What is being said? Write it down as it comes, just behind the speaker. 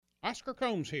Oscar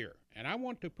Combs here, and I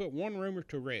want to put one rumor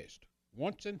to rest,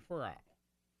 once and for all.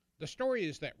 The story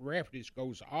is that Rafferty's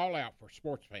goes all out for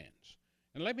sports fans.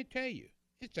 And let me tell you,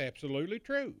 it's absolutely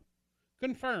true.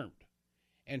 Confirmed.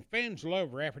 And fans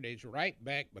love Rafferty's right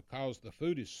back because the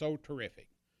food is so terrific.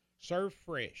 Serve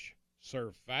fresh,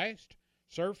 serve fast,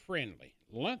 serve friendly,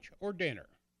 lunch or dinner.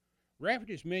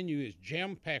 Rafferty's menu is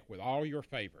jam-packed with all your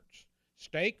favorites.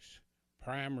 Steaks,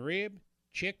 prime rib,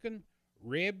 chicken,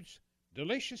 ribs,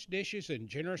 delicious dishes in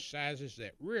generous sizes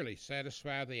that really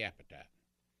satisfy the appetite.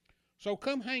 So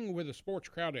come hang with the sports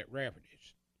crowd at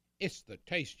Rafferty's. It's the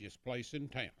tastiest place in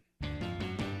town.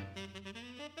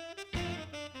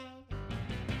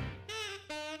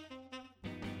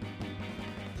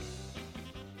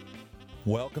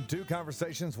 Welcome to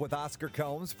Conversations with Oscar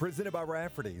Combs, presented by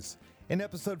Rafferty's. In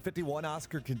episode 51,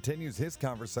 Oscar continues his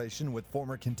conversation with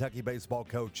former Kentucky baseball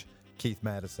coach Keith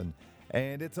Madison.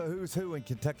 And it's a who's who in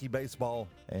Kentucky baseball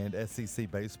and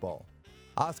SEC baseball.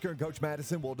 Oscar and Coach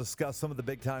Madison will discuss some of the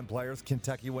big-time players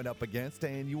Kentucky went up against,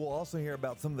 and you will also hear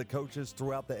about some of the coaches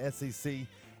throughout the SEC,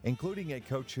 including a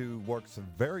coach who works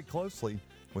very closely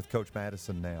with Coach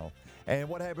Madison now. And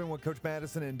what happened when Coach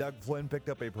Madison and Doug Flynn picked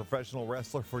up a professional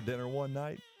wrestler for dinner one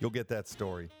night? You'll get that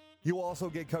story. You will also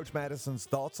get Coach Madison's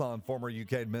thoughts on former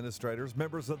UK administrators,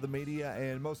 members of the media,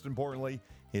 and most importantly,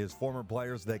 his former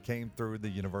players that came through the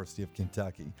University of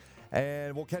Kentucky.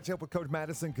 And we'll catch up with Coach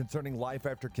Madison concerning life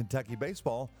after Kentucky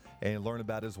baseball and learn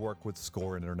about his work with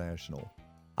SCORE International.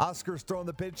 Oscar's throwing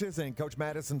the pitches, and Coach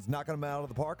Madison's knocking them out of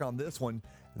the park on this one.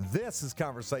 This is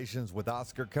Conversations with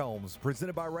Oscar Combs,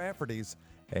 presented by Rafferty's,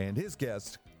 and his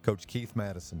guest, Coach Keith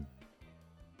Madison.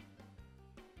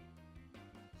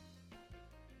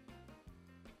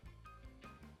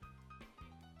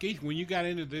 Keith, when you got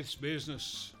into this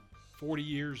business 40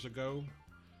 years ago,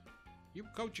 you were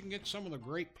coaching against some of the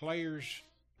great players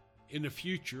in the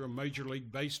future of Major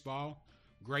League Baseball,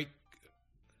 great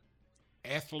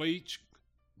athletes,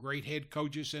 great head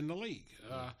coaches in the league.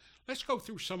 Let's go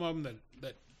through some of them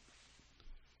that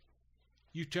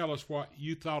you tell us what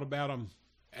you thought about them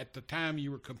at the time you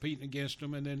were competing against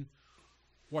them, and then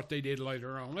what they did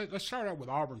later on. Let's start out with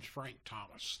Auburn's Frank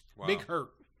Thomas. Wow. Big Hurt.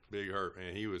 Big Hurt,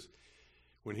 man.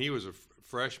 When he was a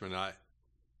freshman, I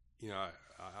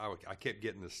kept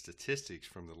getting the statistics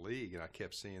from the league, and I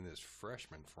kept seeing this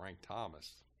freshman, Frank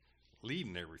Thomas,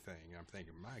 leading everything. I'm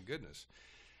thinking, my goodness.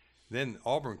 Then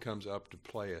Auburn comes up to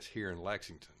play us here in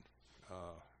Lexington,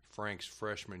 Frank's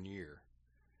freshman year.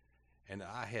 And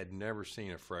I had never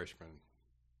seen a freshman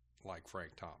like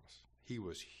Frank Thomas. He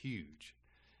was huge.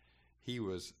 He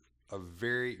was a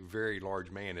very, very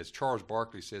large man. As Charles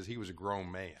Barkley says, he was a grown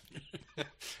man.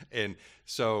 And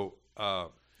so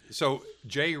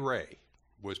Jay Ray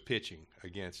was pitching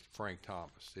against Frank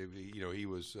Thomas. He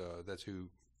was that's who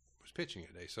was pitching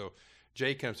that day. So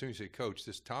Jay comes to me and said, "Coach,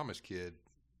 this Thomas kid,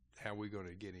 how are we going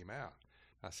to get him out?"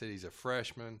 I said, "He's a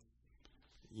freshman.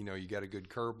 You got a good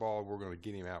curveball. We're going to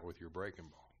get him out with your breaking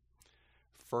ball."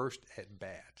 First at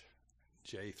bat,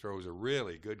 Jay throws a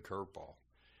really good curveball,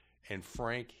 and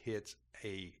Frank hits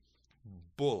a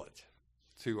bullet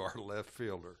to our left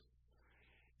fielder.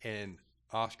 And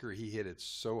Oscar, he hit it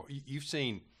so. You've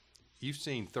seen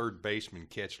third basemen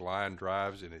catch line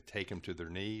drives and it take them to their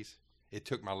knees. It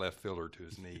took my left fielder to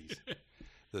his knees.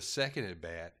 The second at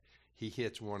bat, he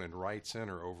hits one in right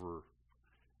center over,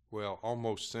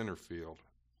 almost center field,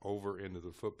 over into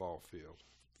the football field.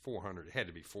 400. It had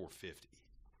to be 450.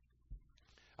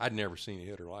 I'd never seen a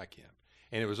hitter like him.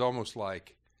 And it was almost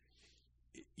like,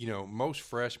 most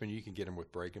freshmen, you can get them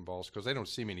with breaking balls because they don't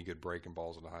see many good breaking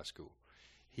balls in the high school.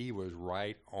 He was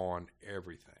right on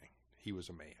everything. He was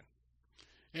a man.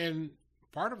 And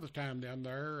part of the time down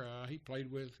there, he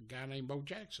played with a guy named Bo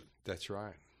Jackson. That's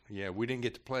right. Yeah, we didn't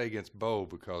get to play against Bo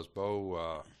because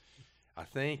Bo, I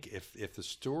think if the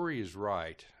story is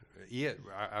right,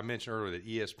 I mentioned earlier that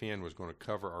ESPN was going to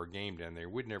cover our game down there.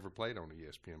 We'd never played on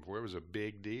ESPN before. It was a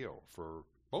big deal for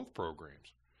both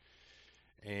programs.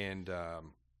 And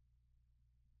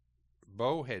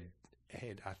Bo had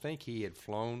I think he had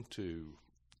flown to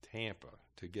Tampa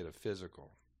to get a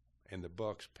physical, and the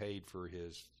Bucks paid for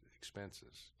his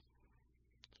expenses.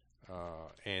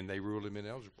 And they ruled him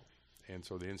ineligible. And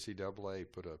so the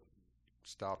NCAA put a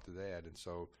stop to that. And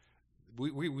so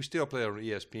we still played on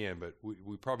ESPN, but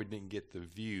we probably didn't get the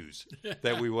views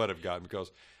that we would have gotten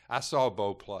because I saw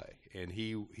Bo play, and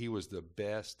he was the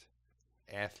best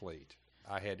athlete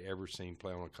I had ever seen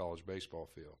play on a college baseball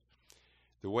field.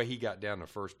 The way he got down the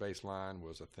first base line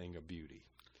was a thing of beauty.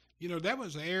 That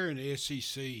was the era in the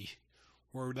SEC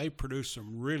where they produced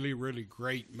some really, really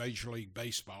great Major League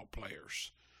Baseball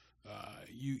players.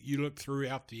 You look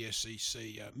throughout the SEC.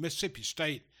 Mississippi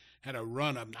State had a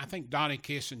run of them. I think Donnie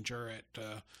Kissinger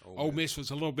at Ole Miss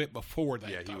was a little bit before that.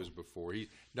 Yeah, he was before.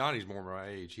 Donnie's more my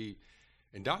age.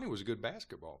 And Donnie was a good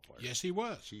basketball player. Yes, he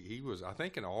was. He was, I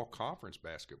think, an all-conference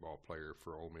basketball player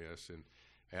for Ole Miss. And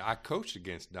I coached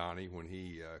against Donnie when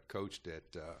he coached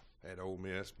at Ole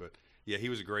Miss. But, yeah, he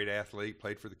was a great athlete,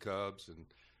 played for the Cubs.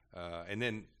 And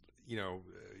then,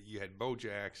 you had Bo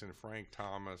Jackson, Frank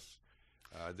Thomas.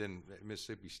 Then at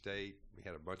Mississippi State, we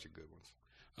had a bunch of good ones.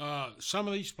 Some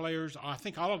of these players, I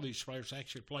think all of these players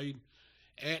actually played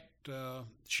at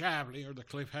Shively or the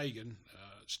Cliff Hagan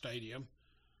Stadium.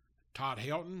 Todd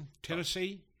Helton,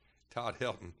 Tennessee. Todd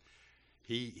Helton,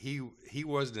 he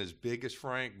wasn't as big as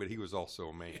Frank, but he was also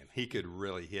a man. He could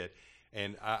really hit.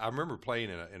 And I remember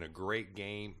playing in a great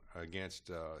game against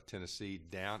Tennessee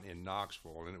down in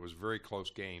Knoxville, and it was a very close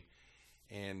game.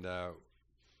 And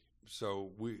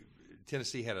so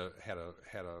Tennessee had a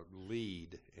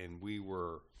lead, and we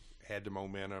had the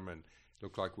momentum, and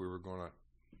looked like we were going to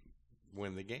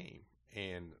win the game.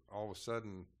 And all of a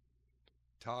sudden,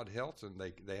 Todd Helton,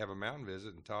 they have a mountain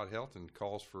visit, and Todd Helton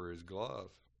calls for his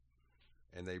glove,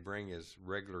 and they bring his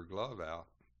regular glove out,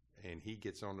 and he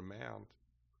gets on the mound,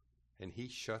 and he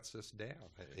shuts us down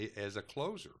as a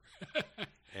closer.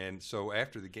 And so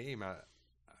after the game,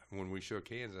 when we shook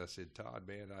hands, I said, Todd,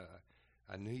 man,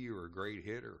 I knew you were a great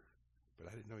hitter, but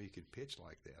I didn't know you could pitch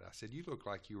like that. I said, you look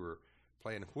like you were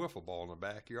playing wiffle ball in the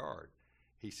backyard.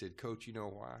 He said, Coach, you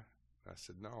know why? I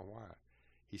said, no, why?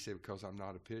 He said, because I'm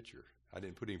not a pitcher. I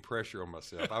didn't put any pressure on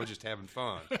myself. I was just having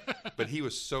fun. But he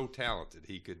was so talented.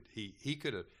 He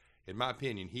could have, in my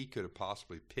opinion, he could have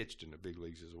possibly pitched in the big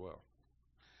leagues as well.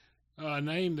 A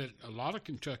name that a lot of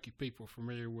Kentucky people are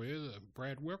familiar with,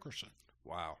 Brad Wilkerson.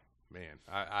 Wow, man.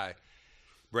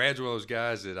 Brad's one of those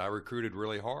guys that I recruited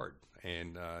really hard,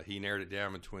 and he narrowed it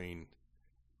down between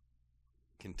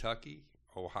Kentucky,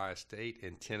 Ohio State,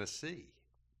 and Tennessee.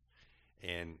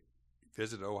 And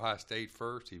visited Ohio State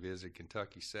first. He visited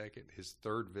Kentucky second. His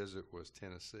third visit was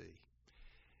Tennessee.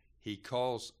 He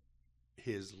calls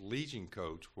his Legion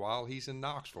coach while he's in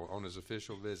Knoxville on his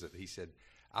official visit. He said,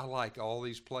 I like all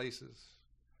these places,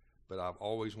 but I've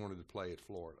always wanted to play at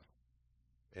Florida.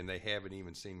 And they haven't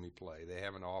even seen me play. They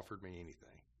haven't offered me anything.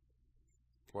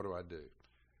 What do I do?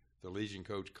 The Legion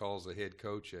coach calls the head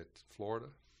coach at Florida.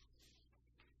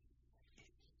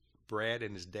 Brad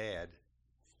and his dad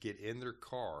get in their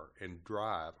car and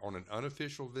drive on an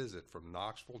unofficial visit from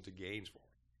Knoxville to Gainesville.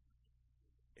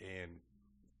 And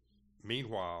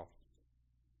meanwhile,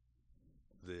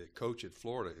 the coach at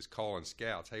Florida is calling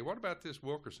scouts, hey, what about this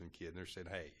Wilkerson kid? And they're saying,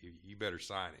 hey, you better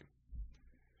sign him.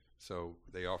 So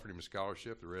they offered him a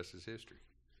scholarship. The rest is history.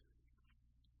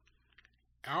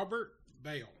 Albert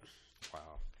Bell.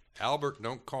 Wow. Albert,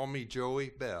 don't call me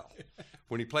Joey Bell.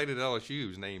 When he played at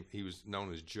LSU, he was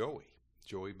known as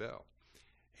Joey Bell.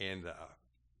 And a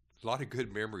lot of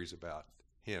good memories about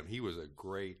him. He was a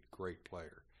great, great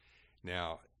player.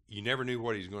 Now, you never knew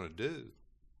what he was going to do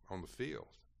on the field.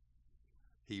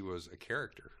 He was a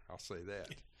character, I'll say that.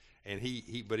 And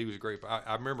but he was great.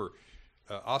 I remember,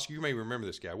 Oscar, you may remember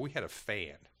this guy. We had a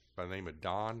fan by the name of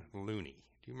Don Looney.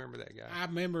 Do you remember that guy? I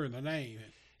remember the name.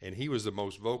 And he was the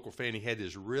most vocal fan. He had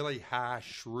this really high,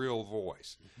 shrill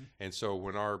voice. Mm-hmm. And so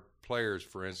when our players,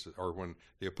 for instance, or when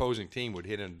the opposing team would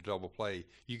hit into double play,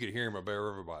 you could hear him above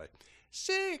everybody.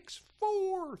 6,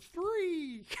 4,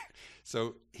 3.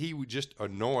 So he would just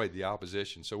annoy the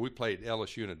opposition. So we played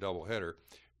LSU in a doubleheader.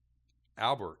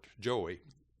 Joey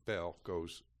Bell,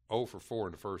 goes 0 for 4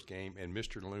 in the first game, and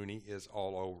Mr. Looney is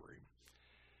all over him.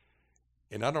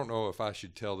 And I don't know if I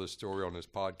should tell this story on this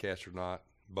podcast or not.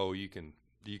 Bo, you can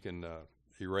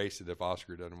erase it if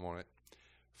Oscar doesn't want it.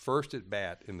 First at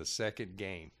bat in the second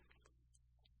game,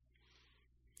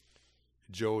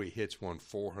 Joey hits one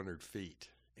 400 feet.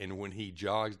 And when he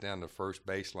jogs down the first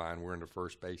baseline, we're in the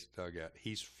first base dugout,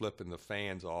 he's flipping the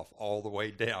fans off all the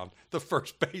way down the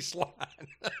first baseline.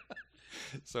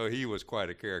 So he was quite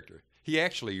a character. He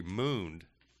actually mooned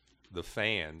the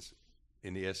fans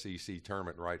in the SEC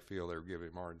tournament right field. They were giving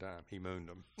him a hard time. He mooned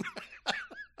them.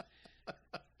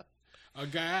 A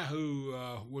guy who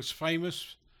was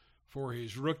famous for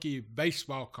his rookie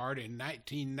baseball card in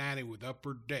 1990 with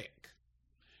Upper Deck,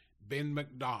 Ben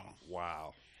McDonald.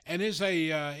 Wow. And is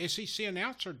a SEC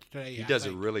announcer today. He does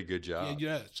a really good job. Yeah, he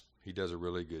does. He does a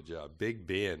really good job. Big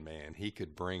Ben, man, he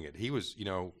could bring it. He was,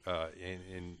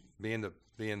 in being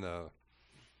the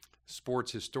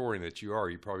sports historian that you are,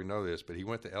 you probably know this, but he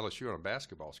went to LSU on a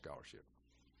basketball scholarship.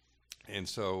 And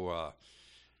so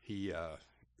he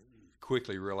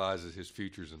quickly realizes his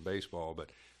future's in baseball.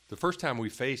 But the first time we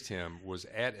faced him was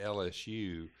at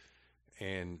LSU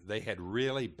and they had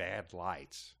really bad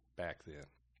lights back then.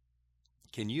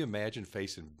 Can you imagine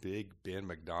facing Big Ben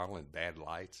McDonald in bad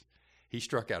lights? He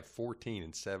struck out 14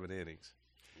 in 7 innings.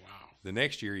 Wow. The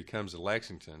next year he comes to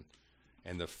Lexington,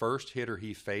 and the first hitter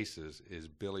he faces is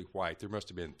Billy White. There must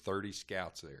have been 30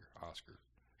 scouts there, Oscar.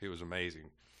 It was amazing.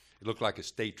 It looked like a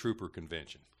state trooper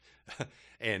convention.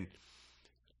 And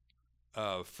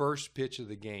first pitch of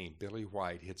the game, Billy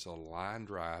White hits a line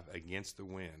drive against the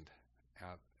wind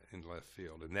out in left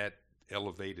field, and that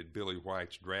elevated Billy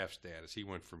White's draft status. He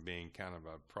went from being kind of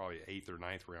a probably 8th or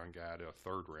 9th round guy to a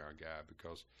 3rd round guy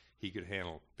because he could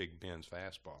handle Big Ben's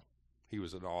fastball. He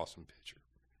was an awesome pitcher.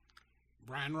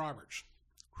 Brian Roberts.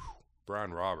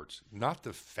 Brian Roberts, not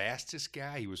the fastest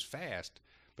guy. He was fast,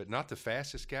 but not the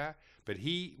fastest guy. But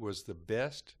he was the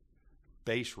best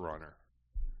base runner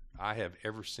I have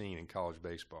ever seen in college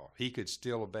baseball. He could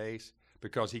steal a base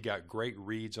because he got great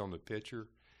reads on the pitcher,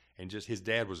 and just his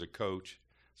dad was a coach,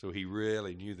 so he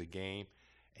really knew the game,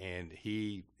 and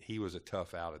he was a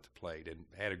tough out at the plate and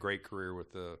had a great career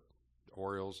with the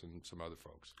Orioles and some other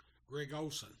folks. Greg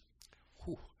Olson.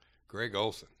 Whew. Greg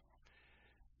Olson,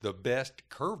 the best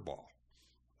curveball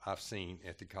I've seen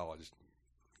at the college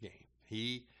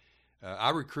game. I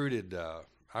recruited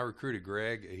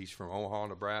Greg. He's from Omaha,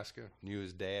 Nebraska. Knew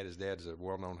his dad. His dad is a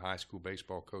well-known high school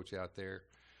baseball coach out there.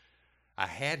 I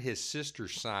had his sister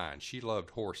sign. She loved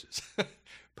horses,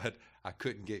 but I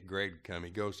couldn't get Greg to come.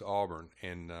 He goes to Auburn,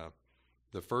 and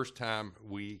the first time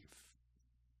we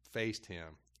faced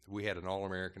him, we had an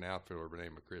All-American outfielder by the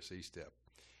name of Chris Estep,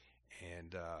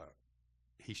 and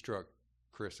he struck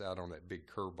Chris out on that big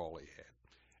curveball he had.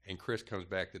 And Chris comes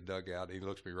back to the dugout, and he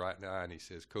looks me right in the eye, and he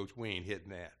says, "Coach, we ain't hitting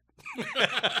that."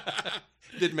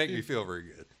 Didn't make me feel very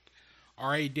good.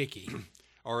 R.A. Dickey.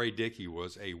 R.A. Dickey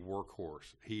was a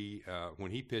workhorse. He when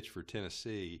he pitched for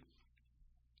Tennessee,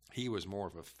 he was more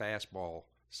of a fastball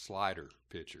slider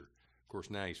pitcher. Of course,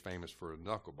 now he's famous for a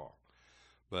knuckleball.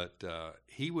 But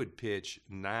he would pitch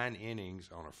 9 innings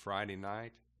on a Friday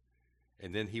night,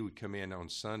 and then he would come in on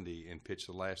Sunday and pitch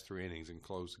the last 3 innings and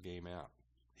close the game out.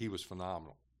 He was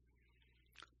phenomenal.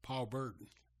 Paul Bird.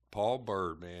 Paul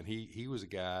Bird, man, he was a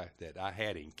guy that I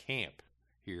had in camp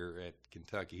here at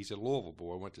Kentucky. He's a Louisville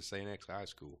boy, went to St. X High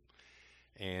School.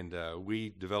 And we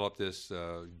developed this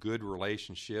good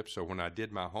relationship. So when I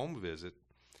did my home visit,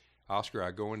 Oscar,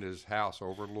 I go into his house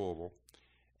over in Louisville,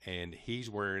 and he's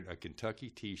wearing a Kentucky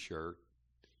T-shirt.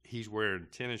 He's wearing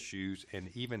tennis shoes, and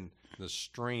even the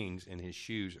strings in his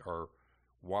shoes are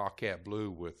Wildcat blue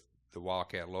with the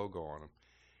Wildcat logo on them.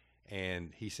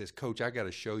 And he says, "Coach, I got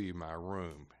to show you my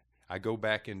room." I go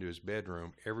back into his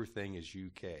bedroom. Everything is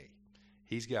UK.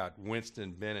 He's got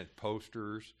Winston Bennett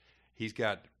posters. He's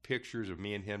got pictures of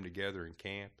me and him together in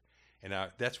camp. And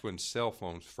that's when cell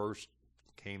phones first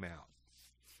came out.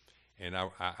 And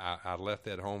I left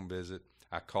that home visit.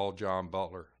 I called John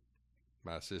Butler,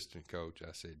 my assistant coach.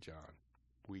 I said, "John,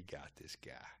 we got this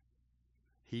guy.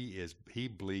 He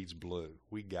bleeds blue.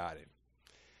 We got him."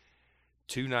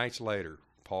 2 nights later,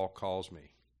 Paul calls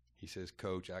me. He says,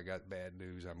 "Coach, I got bad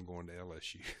news. I'm going to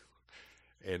LSU."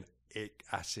 And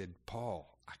I said,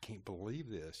 "Paul, I can't believe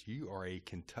this. You are a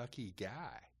Kentucky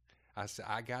guy." I said,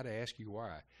 "I got to ask you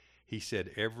why." He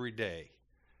said every day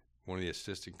one of the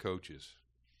assistant coaches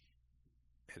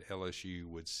at LSU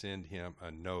would send him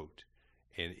a note,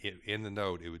 and in the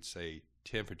note it would say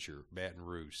temperature, Baton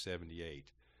Rouge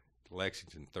 78,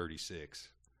 Lexington 36.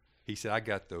 He said, "I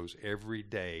got those every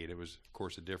day," and it was, of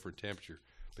course, a different temperature.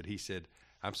 But he said,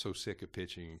 "I'm so sick of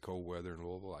pitching in cold weather in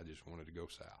Louisville, I just wanted to go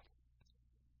south."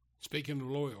 Speaking of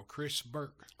loyal, Chris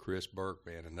Burke. Chris Burke,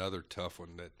 man, another tough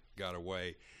one that got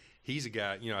away. He's a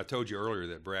guy, I told you earlier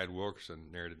that Brad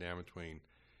Wilkerson narrowed it down between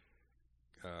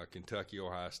Kentucky,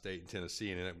 Ohio State, and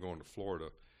Tennessee, and ended up going to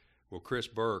Florida. Well, Chris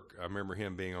Burke, I remember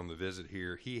him being on the visit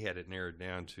here. He had it narrowed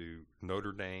down to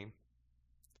Notre Dame,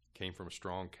 came from a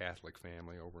strong Catholic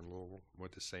family over in Louisville,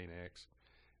 went to St. X,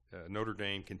 Notre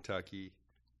Dame, Kentucky,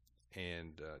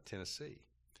 and Tennessee.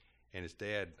 And his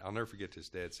dad, I'll never forget this,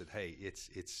 dad said, "Hey,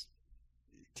 it's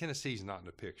Tennessee's not in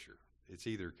the picture. It's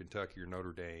either Kentucky or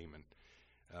Notre Dame."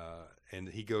 And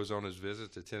he goes on his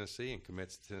visit to Tennessee and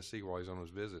commits to Tennessee while he's on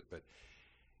his visit. But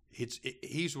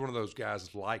he's one of those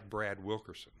guys like Brad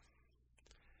Wilkerson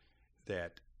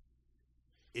that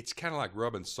it's kind of like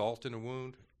rubbing salt in a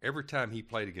wound. Every time he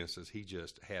played against us, he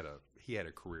had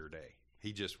a career day.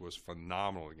 He just was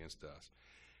phenomenal against us.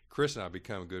 Chris and I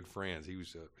become good friends. He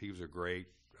was a great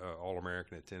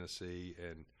All-American at Tennessee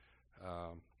and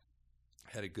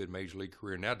had a good major league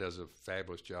career. Now does a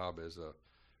fabulous job as a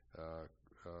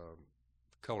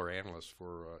color analyst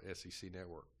for SEC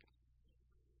Network.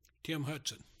 Tim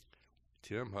Hudson.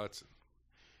 Tim Hudson,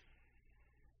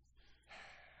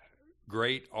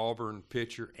 great Auburn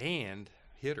pitcher and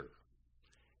hitter.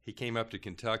 He came up to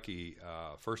Kentucky.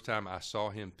 First time I saw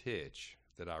him pitch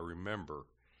that I remember,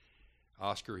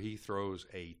 Oscar, he throws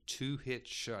a 2-hit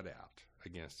shutout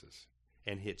against us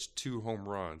and hits 2 home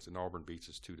runs, and Auburn beats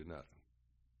us 2-0.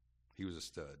 He was a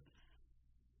stud.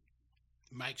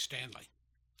 Mike Stanley.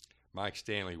 Mike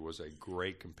Stanley was a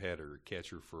great competitor,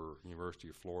 catcher for University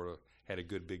of Florida, had a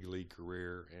good big league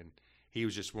career, and he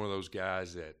was just one of those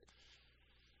guys that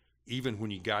even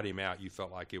when you got him out, you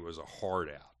felt like it was a hard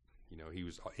out. You know,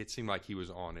 it seemed like he was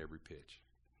on every pitch.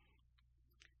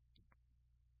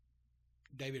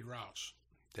 David Ross.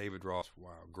 David Ross,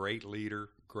 wow. Great leader,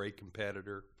 great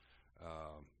competitor,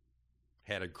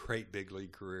 had a great big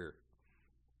league career.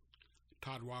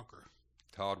 Todd Walker.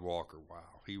 Todd Walker,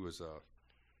 wow. He was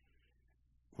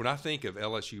when I think of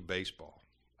LSU baseball,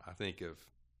 I think of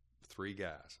 3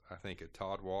 guys. I think of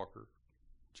Todd Walker,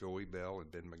 Joey Bell,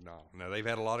 and Ben McDonald. Now, they've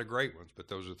had a lot of great ones, but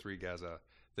those are 3 guys I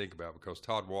think about because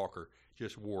Todd Walker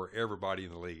just wore everybody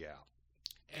in the league out.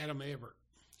 Adam Everett.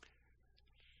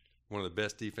 One of the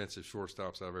best defensive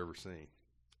shortstops I've ever seen.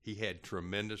 He had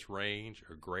tremendous range,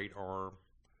 a great arm,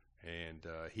 and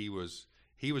he was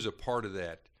a part of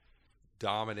that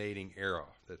dominating era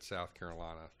that South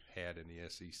Carolina had in the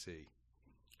SEC.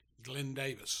 Glenn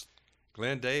Davis.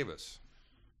 Glenn Davis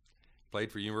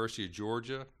played for University of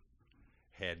Georgia,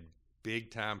 had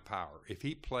big-time power. If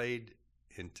he played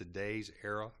in today's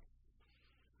era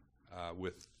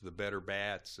with the better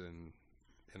bats and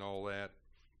all that,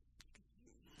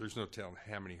 there's no telling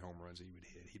how many home runs he would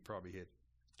hit. He'd probably hit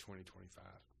 20, 25.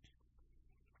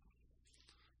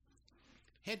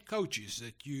 Head coaches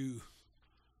that you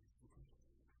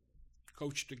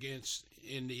coached against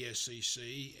in the SEC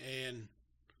and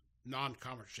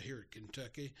non-conference here at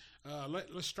Kentucky.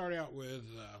 Let's start out with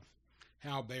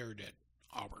Hal Baird at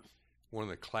Auburn. One of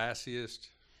the classiest,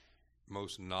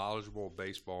 most knowledgeable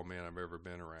baseball men I've ever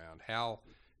been around. Hal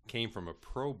came from a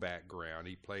pro background.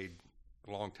 He played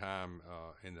a long time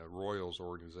in the Royals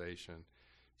organization,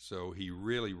 so he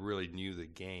really, really knew the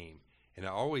game. And I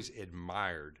always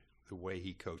admired the way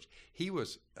he coached. He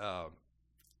was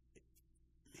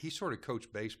he sort of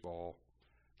coached baseball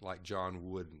like John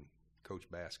Wooden coached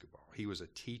basketball. He was a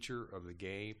teacher of the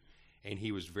game, and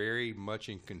he was very much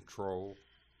in control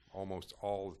almost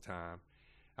all the time.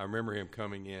 I remember him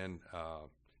coming in,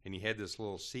 and he had this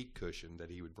little seat cushion that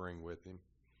he would bring with him,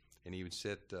 and he would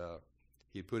sit.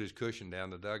 He'd put his cushion down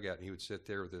the dugout, and he would sit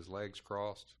there with his legs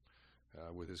crossed,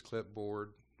 with his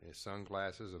clipboard, his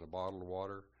sunglasses, and a bottle of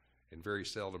water, and very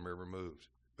seldom ever moved.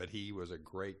 But he was a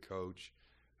great coach,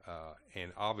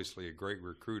 and obviously a great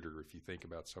recruiter if you think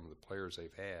about some of the players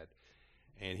they've had.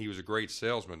 And he was a great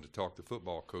salesman to talk the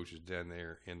football coaches down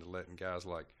there into letting guys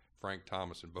like Frank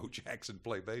Thomas and Bo Jackson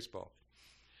play baseball.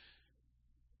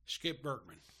 Skip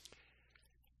Berkman.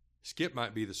 Skip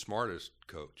might be the smartest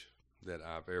coach that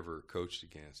I've ever coached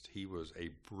against. He was a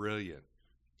brilliant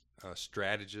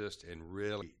strategist and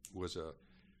really was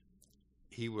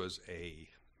a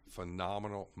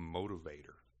phenomenal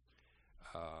motivator.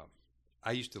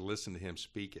 I used to listen to him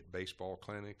speak at baseball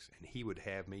clinics, and he would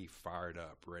have me fired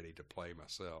up, ready to play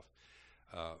myself.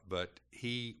 But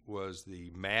he was the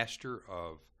master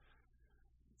of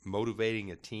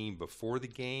motivating a team before the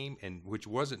game, and which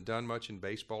wasn't done much in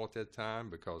baseball at that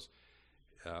time because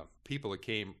people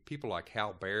like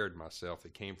Hal Baird, myself,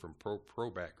 that came from pro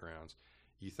backgrounds,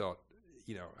 you thought,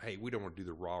 hey, we don't want to do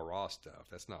the rah-rah stuff.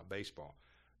 That's not baseball.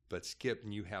 But Skip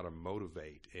knew how to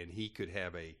motivate, and he could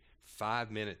have a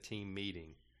 5-minute team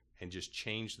meeting and just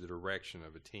change the direction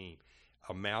of a team.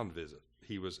 A mound visit.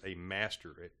 He was a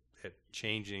master at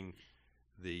changing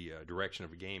the direction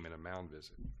of a game in a mound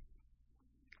visit.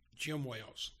 Jim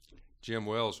Wells. Jim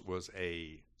Wells was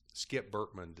a Skip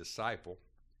Berkman disciple,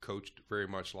 coached very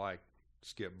much like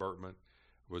Skip Berkman,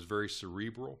 was very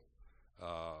cerebral,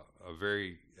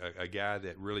 a guy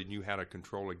that really knew how to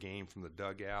control a game from the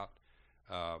dugout.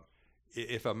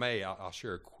 If I may, I'll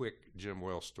share a quick Jim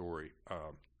Wells story.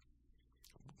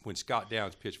 When Scott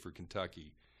Downs pitched for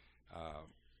Kentucky,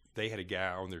 they had a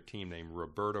guy on their team named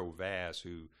Roberto Vaz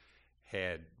who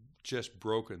had just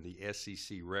broken the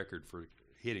SEC record for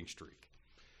hitting streak.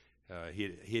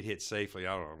 He'd hit safely,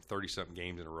 30-something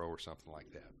games in a row or something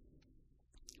like that.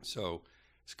 So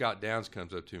Scott Downs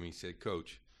comes up to me and said,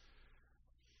 "Coach,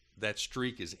 that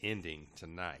streak is ending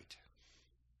tonight."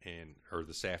 Or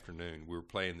this afternoon. We were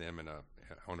playing them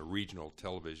on a regional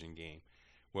television game.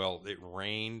 Well, it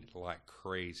rained like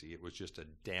crazy. It was just a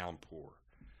downpour.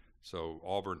 So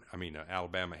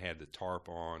Alabama had the tarp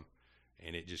on,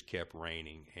 and it just kept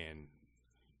raining. And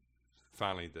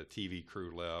finally, the TV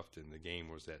crew left, and the game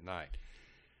was that night.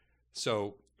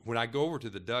 So when I go over to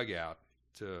the dugout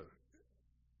to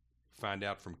find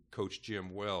out from Coach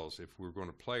Jim Wells if we're going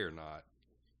to play or not,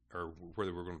 or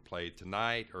whether we're going to play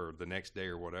tonight or the next day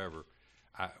or whatever,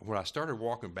 when I started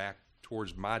walking back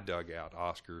towards my dugout,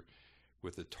 Oscar,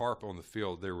 with the tarp on the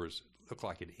field, looked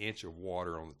like an inch of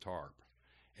water on the tarp.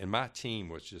 And my team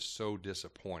was just so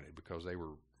disappointed because they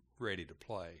were ready to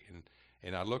play.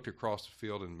 And I looked across the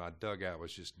field, and my dugout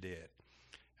was just dead.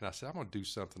 And I said, I'm going to do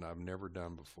something I've never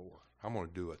done before. I'm going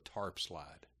to do a tarp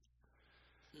slide.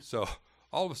 So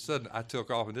all of a sudden, I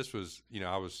took off, and this was,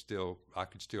 I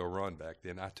could still run back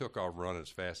then. I took off running as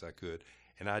fast as I could,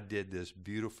 and I did this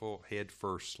beautiful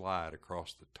head-first slide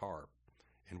across the tarp,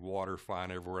 and water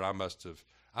flying everywhere. I must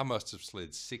have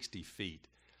slid 60 feet.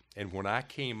 And when I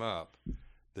came up,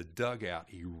 the dugout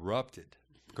erupted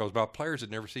because my players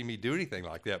had never seen me do anything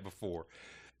like that before.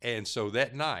 And so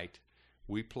that night,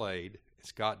 we played.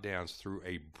 Scott Downs threw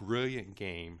a brilliant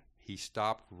game. He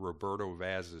stopped Roberto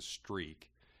Vaz's streak.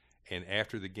 And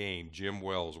after the game, Jim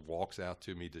Wells walks out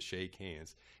to me to shake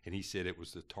hands, and he said it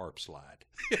was the tarp slide.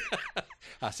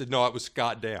 I said, no, it was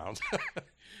Scott Downs.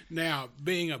 Now,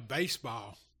 being a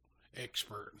baseball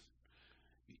expert,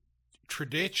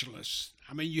 traditionalists,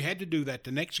 I mean, you had to do that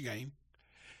the next game,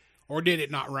 or did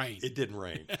it not rain? It didn't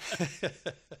rain.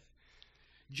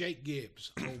 Jake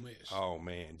Gibbs, Ole Miss. Oh,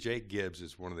 man. Jake Gibbs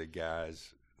is one of the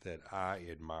guys that I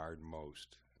admired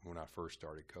most when I first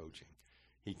started coaching.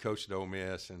 He coached at Ole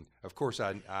Miss, and, of course,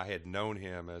 I had known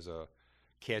him as a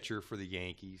catcher for the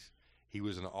Yankees. He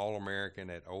was an All-American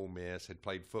at Ole Miss, had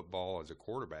played football as a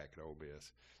quarterback at Ole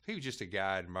Miss. He was just a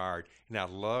guy I admired, and I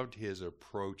loved his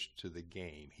approach to the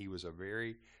game. He was a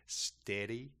very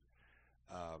steady,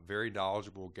 very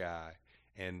knowledgeable guy.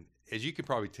 And as you can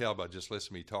probably tell by just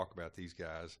listening to me talk about these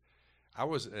guys, I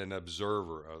was an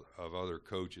observer of other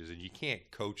coaches, and you can't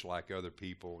coach like other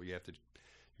people. You have to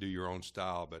do your own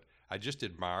style. But I just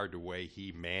admired the way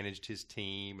he managed his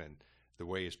team and the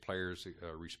way his players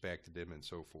respected him and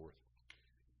so forth.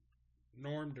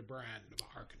 Norm DeBryan of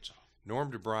Arkansas.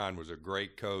 Norm DeBryan was a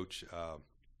great coach.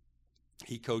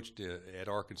 He coached at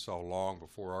Arkansas long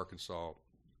before Arkansas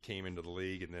came into the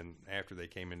league, and then after they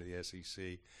came into the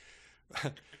SEC.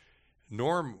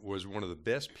 Norm was one of the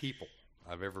best people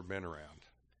I've ever been around.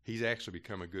 He's actually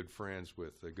become good friends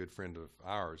with a good friend of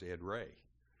ours, Ed Ray,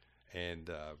 and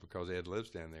because Ed lives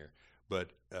down there.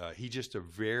 But he's just a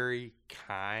very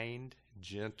kind,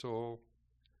 gentle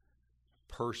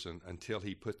person until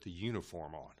he put the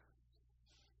uniform on.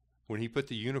 When he put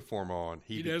the uniform on,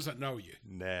 he doesn't know you.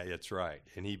 Nah, that's right.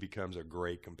 And he becomes a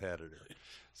great competitor.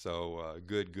 So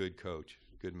good coach,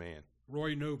 good man.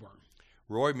 Roy Newbern.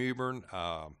 Roy Newbern,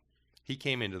 he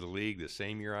came into the league the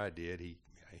same year I did.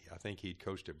 I think he'd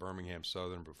coached at Birmingham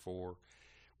Southern before.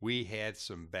 We had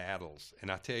some battles.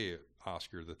 And I tell you,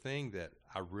 Oscar, the thing that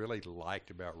I really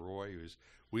liked about Roy was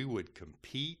we would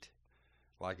compete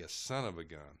like a son of a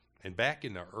gun. And back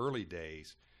in the early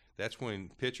days, that's when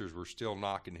pitchers were still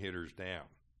knocking hitters down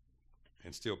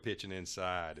and still pitching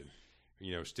inside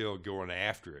and, still going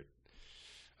after it.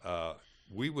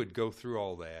 We would go through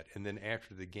all that, and then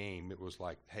after the game, it was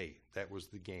like, hey, that was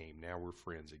the game. Now we're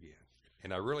friends again.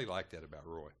 And I really liked that about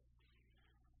Roy.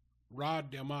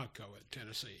 Rod Delmonico at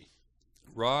Tennessee.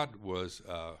 Rod was,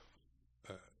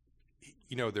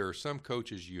 there are some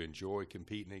coaches you enjoy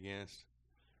competing against,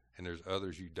 and there's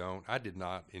others you don't. I did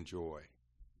not enjoy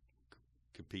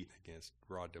competing against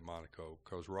Rod Delmonico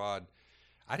because Rod,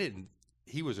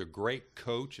 he was a great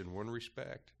coach in one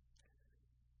respect,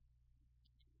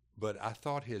 but I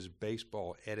thought his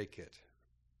baseball etiquette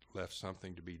left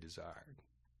something to be desired.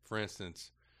 For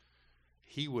instance,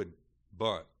 he would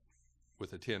bunt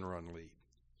with a 10-run lead,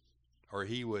 or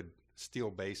he would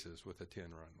steal bases with a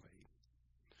 10-run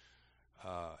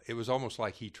lead. It was almost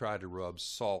like he tried to rub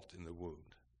salt in the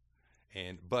wound.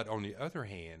 But on the other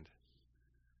hand,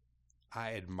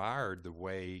 I admired the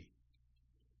way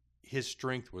his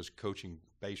strength was coaching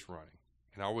base running,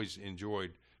 and I always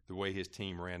enjoyed the way his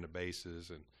team ran the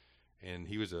bases, and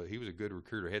he was a good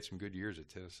recruiter. Had some good years at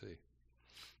Tennessee.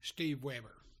 Steve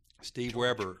Weber. Steve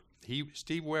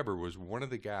Weber was one of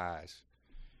the guys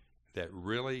that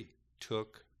really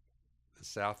took the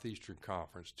Southeastern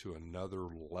Conference to another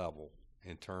level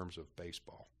in terms of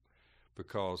baseball,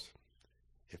 because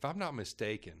if I'm not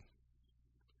mistaken,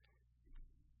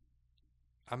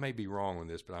 I may be wrong on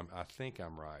this, but I think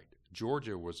I'm right.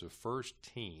 Georgia was the first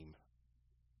team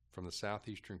from the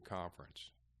Southeastern Conference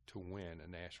to win a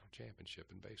national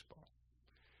championship in baseball.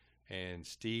 And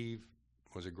Steve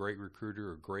was a great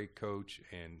recruiter, a great coach,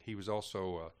 and he was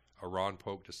also a Ron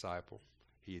Polk disciple.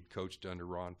 He had coached under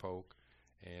Ron Polk,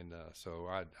 and so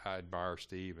I admire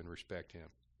Steve and respect him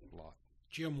a lot.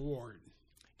 Jim Ward.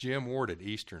 Jim Ward at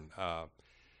Eastern.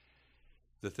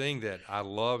 The thing that I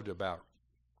loved about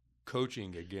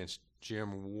coaching against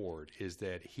Jim Ward is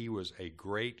that he was a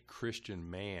great Christian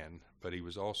man, but he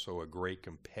was also a great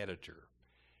competitor.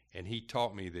 And he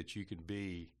taught me that you can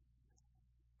be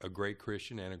a great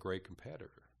Christian and a great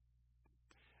competitor.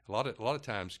 A lot of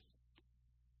times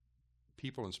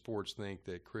people in sports think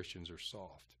that Christians are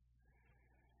soft.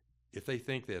 If they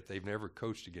think that, they've never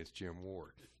coached against Jim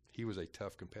Ward. He was a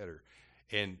tough competitor.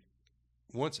 And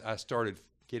once I started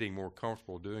getting more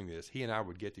comfortable doing this, he and I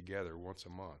would get together once a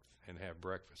month and have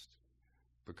breakfast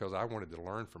because I wanted to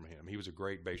learn from him. He was a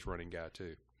great base running guy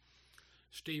too.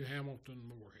 Steve Hamilton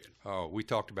Moorhead. Oh, we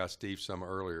talked about Steve some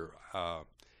earlier.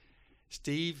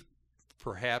 Steve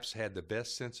perhaps had the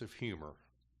best sense of humor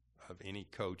of any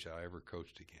coach I ever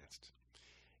coached against.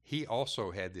 He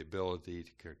also had the ability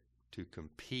to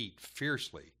compete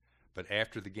fiercely, but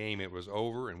after the game it was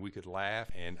over and we could laugh,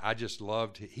 and I just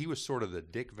loved. He was sort of the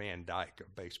Dick Van Dyke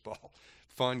of baseball.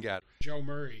 Fun guy. Joe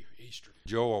Murray, Eastern.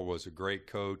 Joel was a great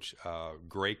coach,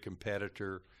 great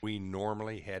competitor. We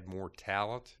normally had more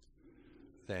talent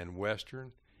than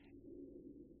Western.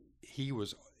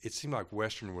 It seemed like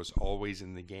Western was always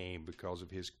in the game because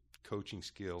of his coaching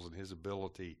skills and his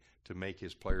ability to make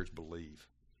his players believe.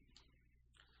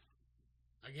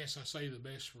 I guess I say the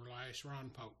best for last, Ron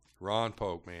Polk. Ron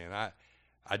Polk, man.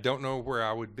 I don't know where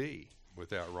I would be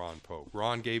without Ron Polk.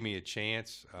 Ron gave me a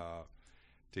chance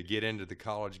to get into the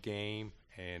college game,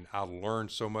 and I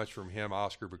learned so much from him,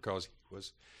 Oscar, because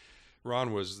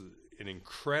Ron was an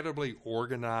incredibly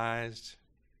organized,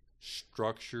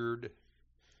 structured,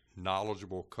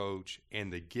 knowledgeable coach,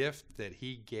 and the gift that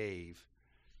he gave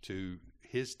to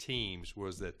his teams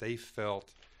was that they felt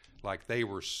like they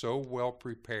were so well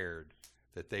prepared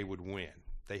that they would win.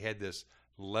 They had this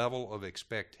level of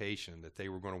expectation that they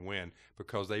were going to win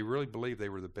because they really believed they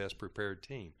were the best prepared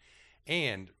team.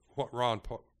 And what Ron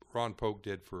Polk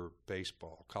did for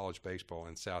baseball, college baseball,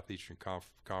 and Southeastern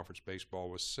Conference baseball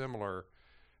was similar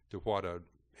to what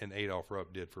an Adolph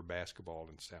Rupp did for basketball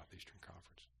in Southeastern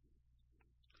Conference.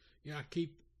 Yeah, I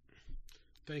keep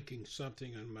thinking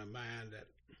something in my mind that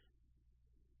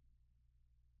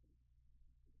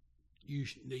you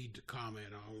need to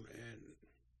comment on. And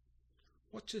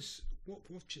what's this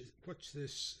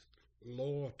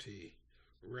loyalty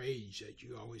rage that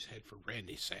you always had for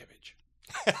Randy Savage?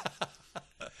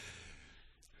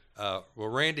 Well,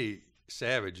 Randy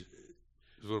Savage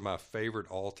is one of my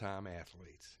favorite all-time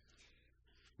athletes.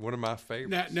 One of my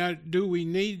favorites. Now, do we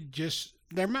need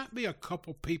there might be a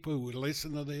couple people who would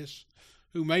listen to this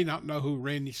who may not know who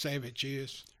Randy Savage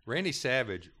is. Randy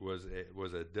Savage was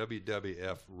a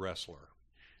WWF wrestler.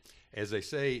 As they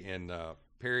say in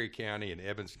Perry County and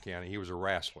Evanston County, he was a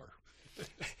wrestler.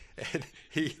 And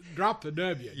he dropped the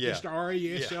W, yeah, just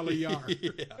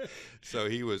Resler. Yeah. So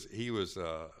he was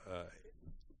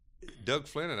Doug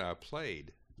Flynn and I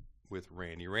played with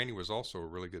Randy. Randy was also a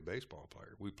really good baseball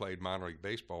player. We played minor league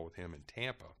baseball with him in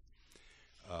Tampa.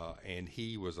 And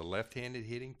he was a left-handed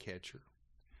hitting catcher,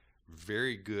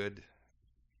 very good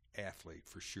athlete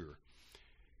for sure.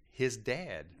 His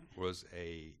dad was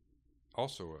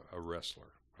also a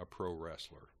wrestler, a pro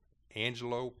wrestler.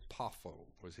 Angelo Poffo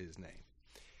was his name.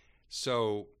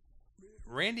 So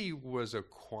Randy was a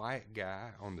quiet guy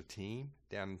on the team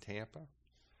down in Tampa,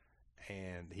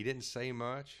 and he didn't say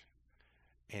much.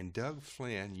 And Doug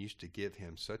Flynn used to give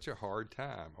him such a hard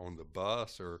time on the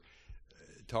bus or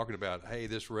talking about, hey,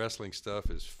 this wrestling stuff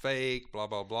is fake, blah,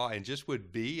 blah, blah, and just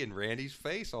would be in Randy's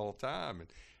face all the time. And,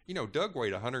 Doug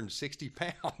weighed 160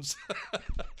 pounds.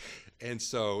 And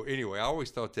so, anyway, I always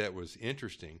thought that was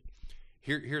interesting.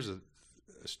 Here's a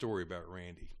story about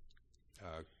Randy.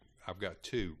 I've got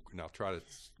two, and I'll try to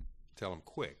tell them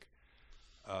quick.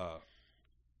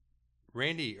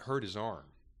 Randy hurt his arm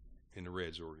in the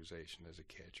Reds organization as a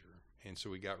catcher, and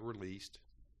so he got released.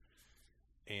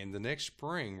 And the next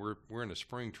spring, we're in a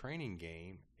spring training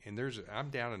game, and I'm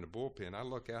down in the bullpen. I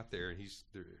look out there, and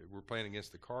we're playing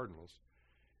against the Cardinals,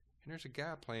 and there's a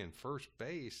guy playing first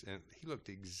base, and he looked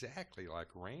exactly like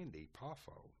Randy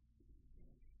Poffo.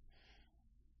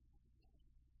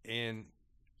 And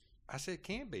I said, it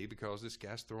can't be because this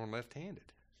guy's throwing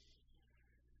left-handed.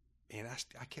 And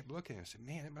I kept looking, and I said,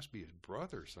 man, it must be his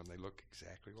brother or something. They look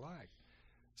exactly alike.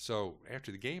 So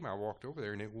after the game, I walked over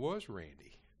there, and it was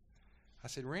Randy. I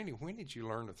said, Randy, when did you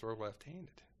learn to throw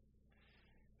left-handed?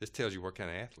 This tells you what kind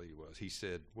of athlete he was. He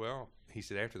said,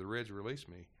 after the Reds released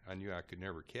me, I knew I could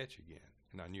never catch again,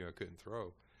 and I knew I couldn't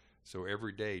throw. So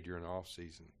every day during the off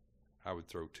season, I would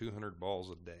throw 200 balls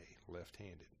a day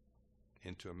left-handed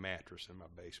into a mattress in my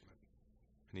basement.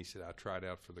 And he said, I tried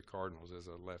out for the Cardinals as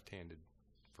a left-handed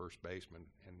first baseman,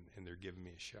 and they're giving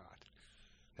me a shot.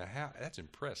 Now, that's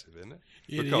impressive, isn't it?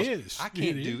 It because is. I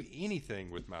can't do anything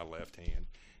with my left hand.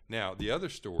 Now, the other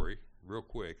story, real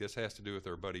quick, this has to do with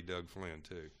our buddy Doug Flynn,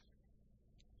 too.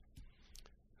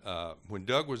 When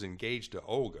Doug was engaged to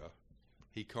Olga,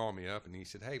 he called me up and he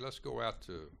said, hey, let's go out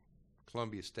to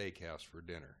Columbia Steakhouse for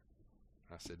dinner.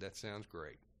 I said, that sounds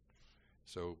great.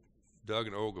 So Doug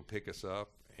and Olga pick us up,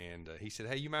 and he said,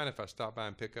 hey, you mind if I stop by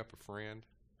and pick up a friend?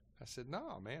 I said,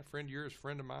 no, man, friend of yours,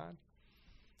 friend of mine.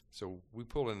 So we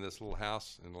pulled in this little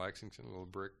house in Lexington, a little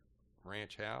brick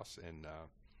ranch house, and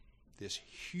this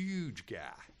huge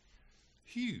guy,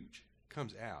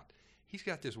 comes out. He's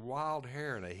got this wild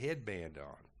hair and a headband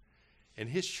on, and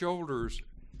his shoulders,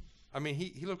 I mean,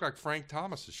 he looked like Frank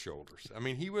Thomas's shoulders. I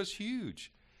mean, he was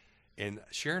huge. And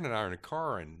Sharon and I are in a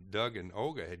car, and Doug and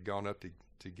Olga had gone up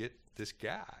to get this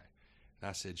guy. And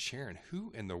I said, Sharon,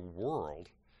 who in the world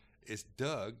is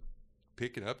Doug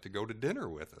picking up to go to dinner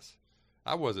with us?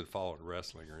 I wasn't following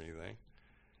wrestling or anything.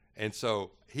 And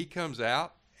so he comes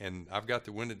out, and I've got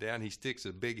the window down. He sticks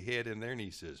a big head in there, and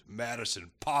he says, Madison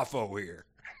Poffo here.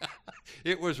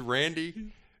 It was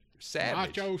Randy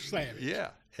Savage. Macho Savage. Yeah.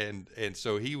 And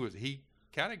so he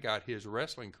kind of got his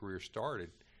wrestling career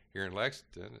started here in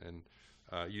Lexington, and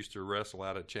used to wrestle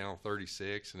out at Channel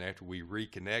 36. And after we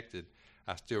reconnected,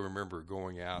 I still remember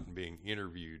going out and being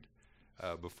interviewed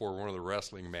before one of the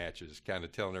wrestling matches, kind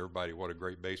of telling everybody what a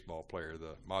great baseball player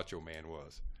the Macho Man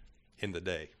was in the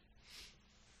day.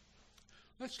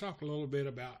 Let's talk a little bit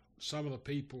about some of the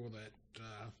people that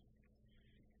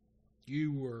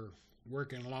you were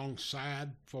working alongside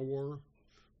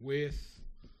with.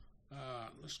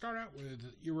 Let's start out with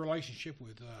your relationship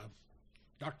with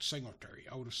Dr. Singletary,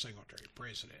 Otis Singletary,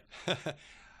 president.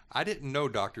 I didn't know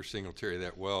Dr. Singletary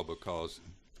that well because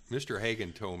Mr.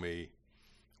 Hagan told me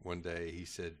one day, he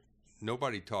said,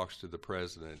 nobody talks to the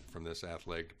president from this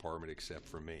athletic department except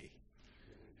for me.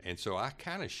 And so I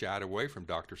kind of shied away from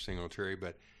Dr. Singletary,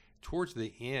 but towards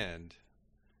the end,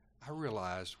 I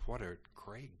realized what a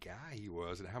great guy he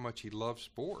was and how much he loved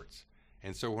sports.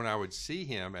 And so when I would see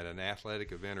him at an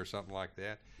athletic event or something like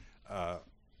that,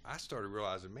 I started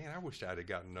realizing, man, I wish I'd have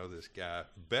gotten to know this guy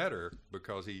better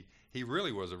because he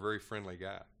really was a very friendly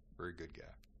guy, very good guy.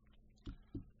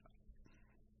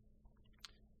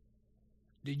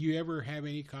 Did you ever have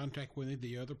any contact with any of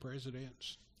the other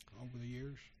presidents over the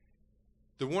years?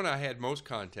 The one I had most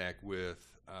contact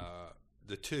with,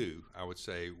 the two, I would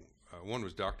say, one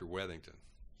was Dr. Wethington.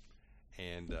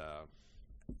 And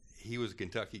he was a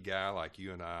Kentucky guy like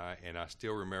you and I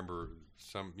still remember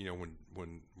some,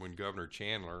 when Governor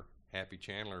Chandler, Happy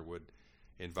Chandler, would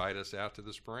invite us out to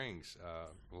the Springs.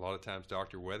 A lot of times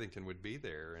Dr. Wethington would be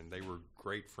there, and they were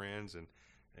great friends, and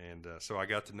so I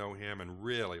got to know him and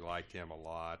really liked him a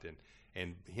lot.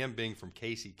 And him being from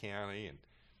Casey County and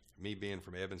me being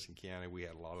from Evanston County, we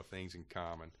had a lot of things in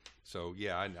common. So,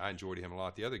 yeah, I enjoyed him a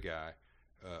lot. The other guy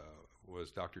was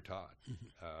Dr. Todd.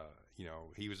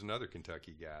 He was another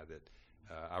Kentucky guy that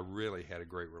I really had a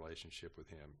great relationship with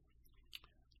him.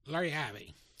 Larry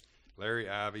Ivy. Larry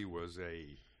Ivy was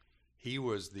the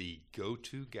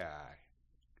go-to guy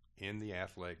in the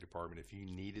athletic department. If you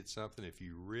needed something, if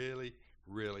you really,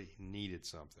 really needed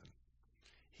something,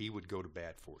 he would go to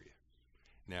bat for you.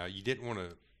 Now, you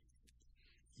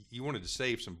wanted to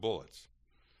save some bullets,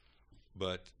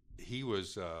 but he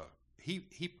was, I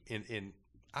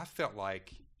felt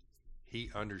like he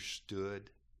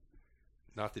understood,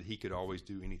 not that he could always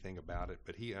do anything about it,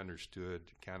 but he understood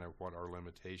kind of what our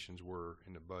limitations were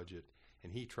in the budget,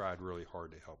 and he tried really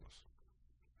hard to help us.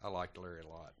 I liked Larry a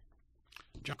lot.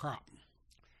 John Crop.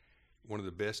 One of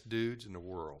the best dudes in the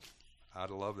world. I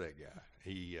love that guy.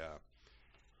 He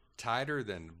tighter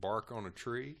than bark on a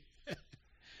tree.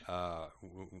 But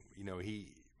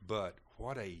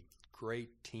what a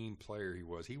great team player he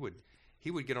was. He would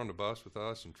get on the bus with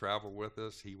us and travel with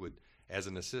us. He would, as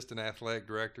an assistant athletic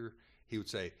director, he would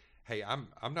say, "Hey, I'm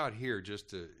not here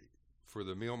just for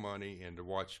the meal money and to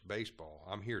watch baseball.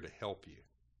 I'm here to help you."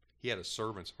 He had a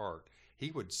servant's heart. He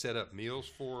would set up meals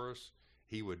for us.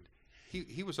 He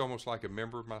was almost like a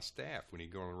member of my staff when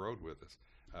he'd go on the road with us.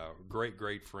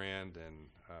 Great friend, and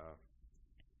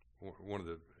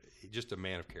just a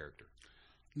man of character.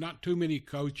 Not too many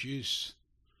coaches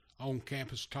on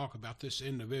campus talk about this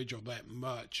individual that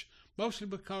much, mostly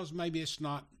because maybe it's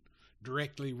not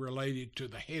directly related to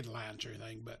the headlines or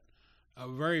anything, but a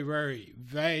very, very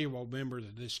valuable member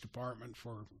of this department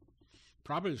for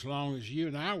probably as long as you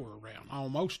and I were around,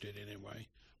 almost it anyway,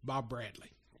 Bob Bradley.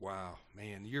 Wow,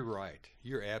 man, you're right.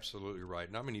 You're absolutely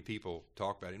right. Not many people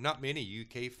talk about him. Not many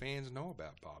UK fans know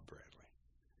about Bob Bradley.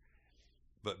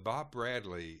 But Bob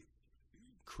Bradley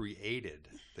created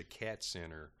the CAT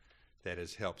Center that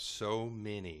has helped so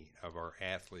many of our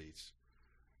athletes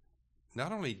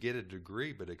not only get a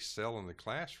degree but excel in the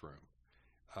classroom.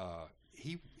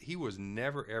 He was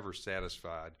never ever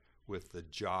satisfied with the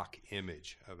jock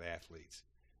image of athletes.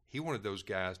 He wanted those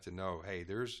guys to know, hey,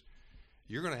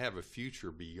 you're going to have a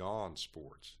future beyond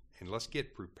sports, and let's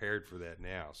get prepared for that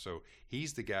now. So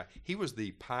he's the guy. He was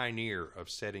the pioneer of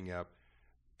setting up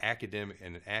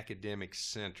an academic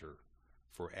center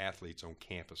for athletes on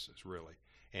campuses, really.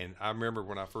 And I remember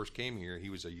when I first came here, he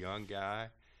was a young guy.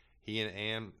 He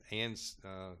and Ann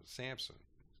Simpson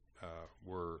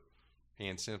were.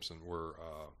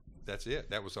 That's it.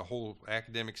 That was a whole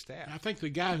academic staff. I think the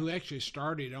guy who actually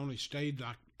started only stayed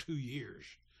like 2 years.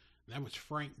 That was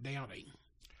Frank Dowding.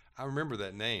 I remember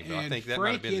that name, but And I think that Frank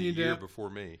might have been the year ended up- before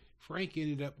me. Frank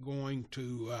ended up going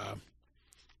to,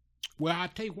 well, I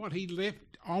tell you what, he left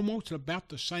almost about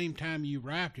the same time you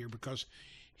arrived here because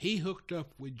he hooked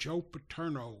up with Joe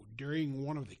Paterno during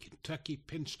one of the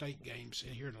Kentucky-Penn State games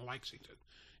here in Lexington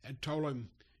and told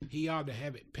him he ought to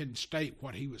have at Penn State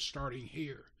what he was starting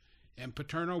here. And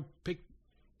Paterno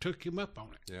took him up on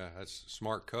it. Yeah, that's a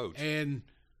smart coach. And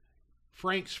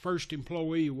Frank's first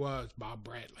employee was Bob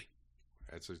Bradley.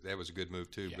 That was a good move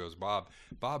too, Yeah. because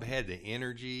Bob had the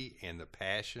energy and the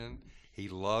passion. He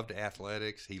loved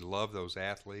athletics. He loved those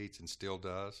athletes and still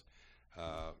does.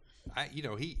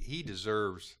 He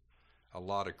deserves a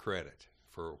lot of credit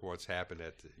for what's happened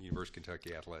at the University of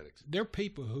Kentucky Athletics. There are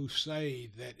people who say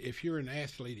that if you're an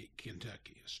athlete at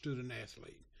Kentucky, a student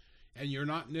athlete, and you're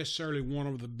not necessarily one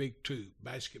of the big two,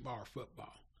 basketball or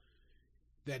football,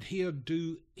 that he'll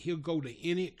go to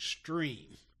any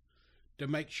extreme to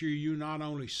make sure you not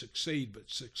only succeed, but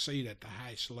succeed at the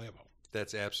highest level.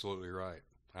 That's absolutely right.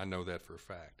 I know that for a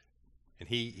fact. And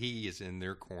he is in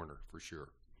their corner for sure.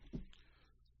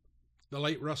 The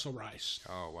late Russell Rice.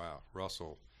 Oh, wow.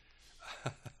 Russell.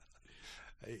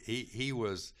 he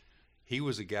was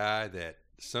a guy that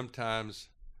sometimes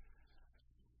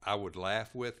I would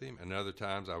laugh with him, and other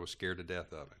times I was scared to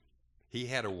death of him. He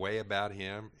had a way about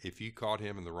him. If you caught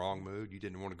him in the wrong mood, you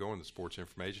didn't want to go in the sports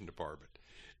information department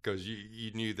because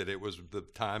you knew that the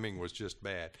timing was just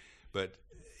bad. But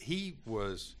he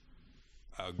was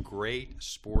a great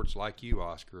sports, like you,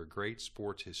 Oscar, a great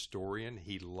sports historian.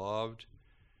 He loved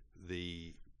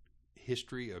the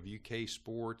history of UK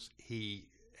sports. He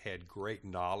had great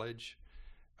knowledge.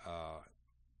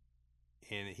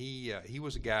 And he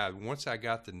was a guy, once I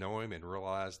got to know him and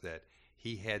realized that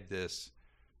he had this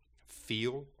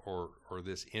feel or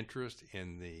this interest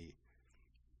in the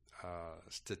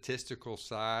statistical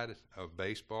side of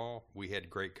baseball, we had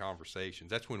great conversations.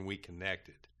 That's when we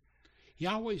connected. He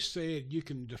always said you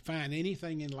can define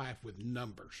anything in life with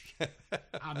numbers.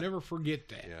 I'll never forget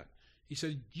that. Yeah. He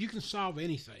said you can solve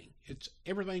anything.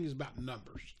 Everything is about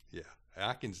numbers. Yeah,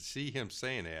 I can see him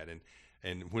saying that.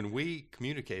 And when we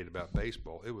communicated about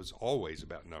baseball, it was always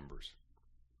about numbers.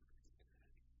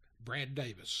 Brad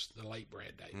Davis, the late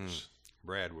Brad Davis.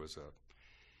 Brad was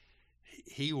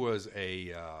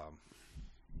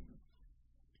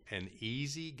an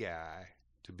easy guy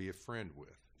to be a friend with.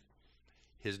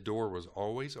 His door was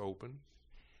always open.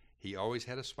 He always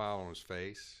had a smile on his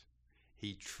face.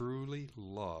 He truly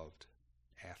loved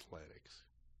athletics.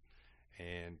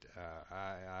 And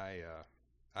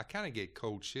I kind of get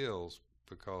cold chills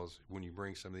because when you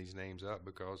bring some of these names up,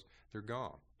 because they're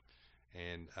gone.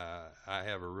 And I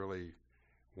have a really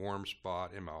warm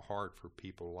spot in my heart for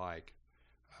people like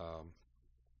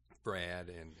Brad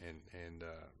and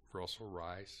Russell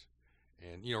Rice.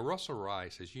 And, Russell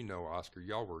Rice, as you know, Oscar,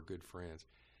 y'all were good friends.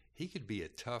 He could be a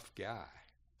tough guy.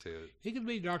 He could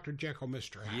be Dr. Jekyll,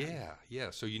 Mr. Hyde.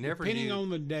 Yeah. So you never Depending knew. on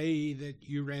the day that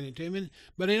you ran into him.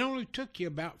 But it only took you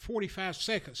about 45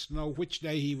 seconds to know which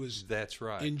day he was That's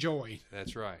right. enjoying.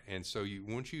 That's right. And so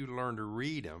once you learned to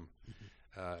read him,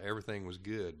 everything was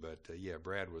good. But,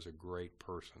 Brad was a great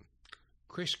person.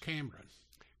 Chris Cameron.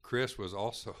 Chris was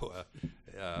also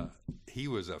he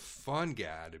was a fun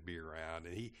guy to be around.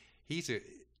 And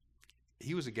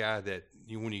he was a guy that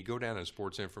when you go down to the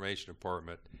sports information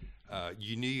department,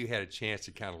 you knew you had a chance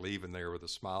to kind of leave in there with a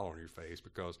smile on your face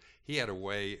because he had a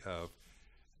way of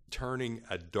turning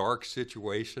a dark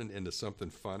situation into something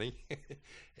funny.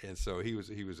 And so he was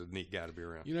a neat guy to be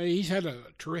around. He's had a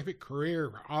terrific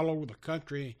career all over the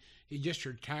country. He just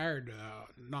retired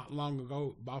not long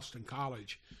ago at Boston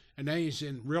College, and now he's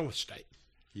in real estate.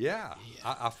 Yeah.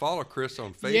 I follow Chris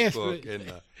on Yes, Facebook, but-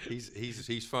 and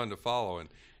he's fun to follow. And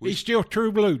He's still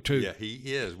true blue, too. yeah, he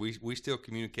is. We still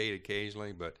communicate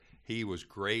occasionally, but he was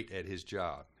great at his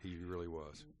job. He really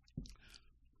was.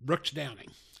 Brooks Downing.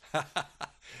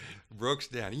 Brooks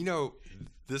Downing. You know,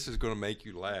 this is going to make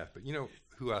you laugh, but you know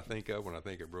who I think of when I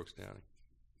think of Brooks Downing?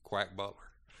 Quack Butler.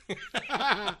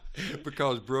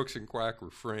 Because Brooks and Quack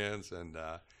were friends, and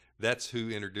that's who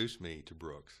introduced me to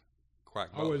Brooks.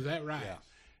 Quack Butler. Oh, is that right?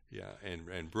 Yeah.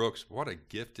 And Brooks, what a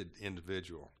gifted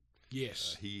individual.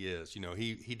 Yes. He is. You know,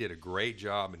 he did a great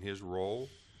job in his role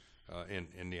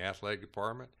in the athletic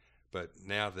department, but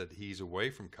now that he's away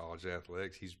from college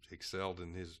athletics, he's excelled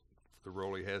in the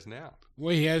role he has now.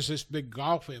 Well, he has this big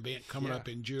golf event coming up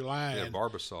in July. Yeah, and,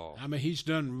 Barbasol. I mean, he's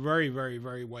done very, very,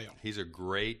 very well. He's a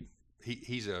great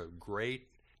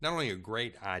not only a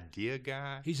great idea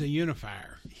guy. He's a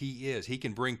unifier. He is. He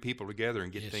can bring people together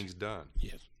and get things done.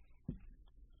 Yes.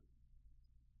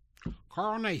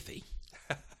 Carl Nathy.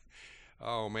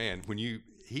 Oh man,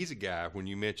 he's a guy, when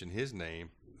you mention his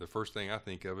name, the first thing I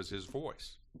think of is his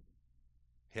voice.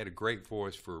 He had a great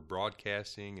voice for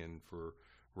broadcasting and for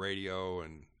radio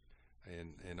and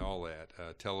all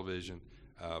that, television.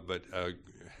 But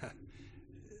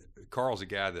Carl's a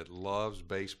guy that loves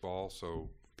baseball, so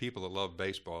people that love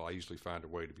baseball, I usually find a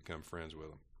way to become friends with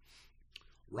them.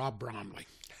 Rob Bromley.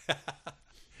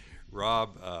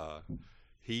 Rob,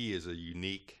 he is a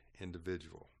unique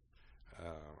individual.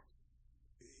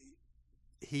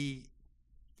 He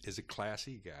is a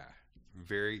classy guy,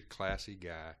 very classy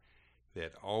guy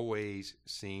that always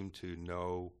seemed to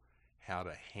know how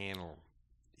to handle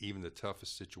even the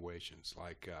toughest situations.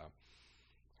 Like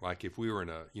if we were in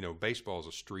baseball is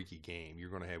a streaky game. You're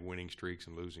going to have winning streaks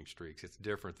and losing streaks. It's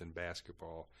different than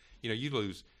basketball. You know, you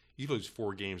lose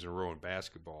 4 games in a row in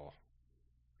basketball,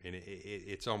 and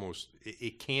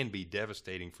it can be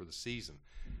devastating for the season.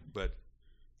 But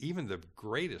even the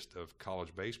greatest of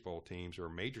college baseball teams or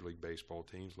Major League Baseball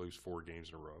teams lose 4 games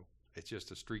in a row. It's just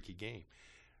a streaky game.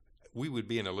 We would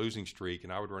be in a losing streak,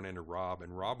 and I would run into Rob,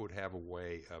 and Rob would have a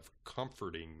way of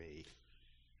comforting me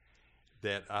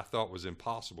that I thought was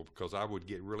impossible, because I would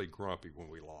get really grumpy when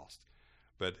we lost.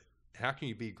 But how can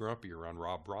you be grumpy around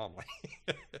Rob Bromley?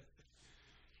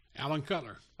 Alan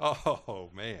Cutler. Oh,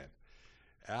 man.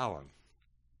 Alan.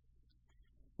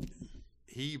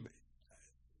 He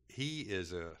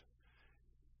is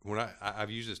I've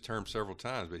used this term several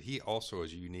times, but he also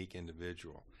is a unique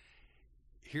individual.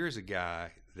 Here's a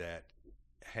guy that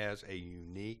has a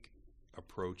unique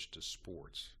approach to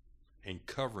sports and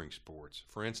covering sports.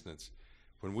 For instance,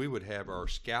 when we would have our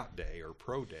scout day or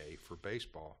pro day for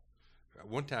baseball,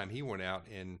 one time he went out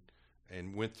and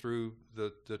went through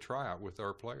the tryout with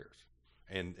our players.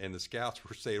 And the scouts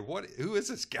were saying, who is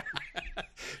this guy?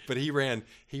 But he ran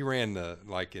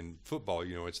like in football,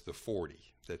 it's the 40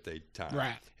 that they time.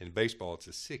 Right. In baseball, it's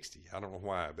a 60. I don't know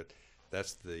why, but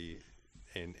that's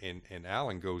and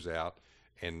Alan goes out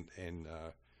and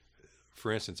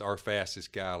for instance, our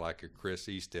fastest guy, like a Chris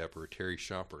Estep or a Terry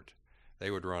Shumpert,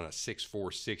 they would run a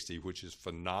 6.4 60, which is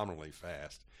phenomenally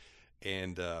fast.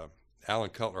 And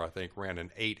Alan Cutler, I think, ran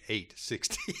an 8.8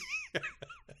 60.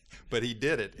 But he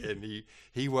did it, and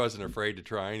he wasn't afraid to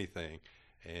try anything.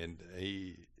 And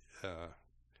he's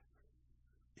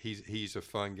a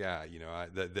fun guy.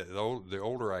 The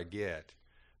older I get,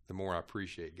 the more I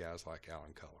appreciate guys like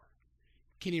Alan Cutler.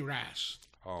 Kenny Rice.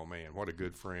 Oh, man, what a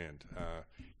good friend.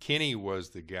 Kenny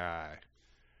was the guy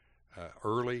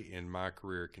early in my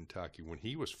career at Kentucky when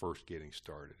he was first getting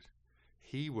started.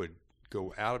 He would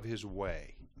go out of his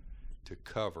way to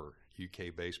cover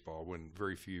UK baseball when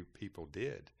very few people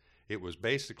did. It was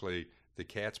basically the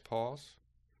Cat's Paws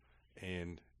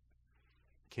and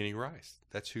Kenny Rice.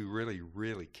 That's who really,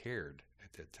 really cared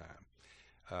at that time.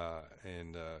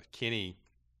 Kenny,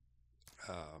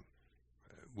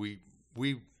 we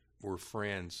were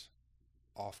friends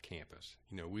off campus.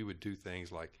 We would do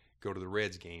things like go to the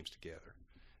Reds games together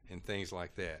and things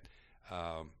like that.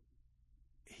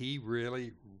 He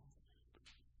really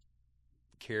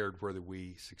cared whether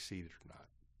we succeeded or not.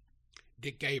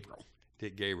 Dick Gabriel.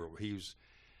 He was,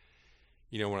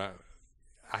 when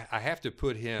I have to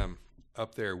put him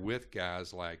up there with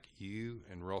guys like you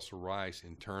and Russell Rice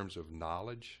in terms of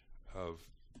knowledge of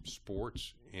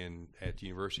sports at the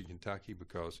University of Kentucky,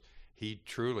 because he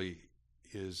truly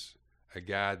is a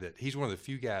guy that he's one of the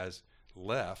few guys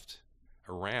left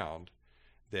around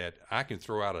that I can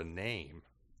throw out a name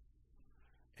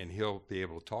and he'll be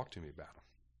able to talk to me about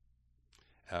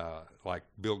him. Like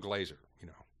Bill Glazer,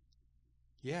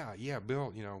 Yeah,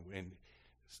 Bill, and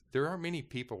there aren't many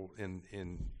people in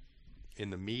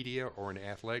the media or in the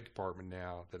athletic department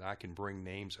now that I can bring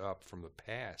names up from the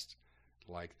past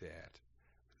like that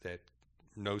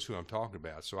knows who I'm talking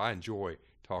about. So I enjoy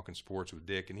talking sports with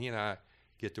Dick, and he and I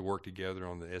get to work together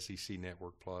on the SEC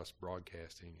Network Plus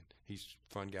broadcasting, and he's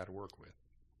a fun guy to work with.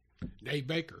 Dave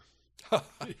Baker.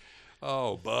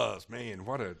 Oh, Buzz, man,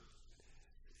 what a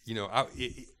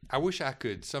I wish I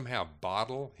could somehow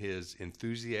bottle his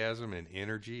enthusiasm and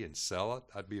energy and sell it.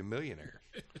 I'd be a millionaire.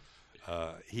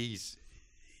 He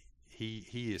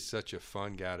is such a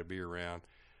fun guy to be around.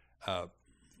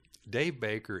 Dave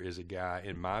Baker is a guy,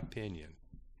 in my opinion,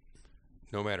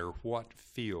 no matter what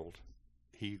field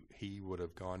he would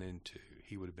have gone into,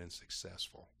 he would have been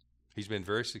successful. He's been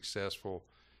very successful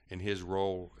in his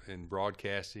role in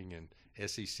broadcasting and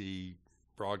SEC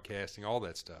broadcasting, all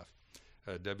that stuff,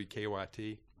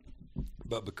 WKYT.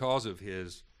 But because of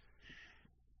his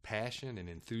passion and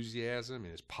enthusiasm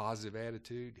and his positive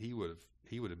attitude, he would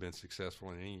have been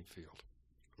successful in any field.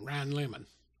 Ryan Lemon.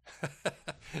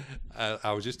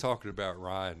 I was just talking about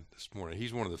Ryan this morning.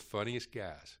 He's one of the funniest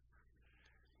guys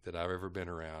that I've ever been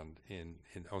around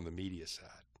on the media side.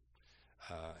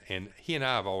 And he and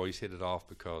I have always hit it off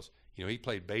because, he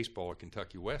played baseball at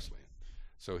Kentucky Wesleyan.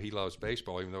 So he loves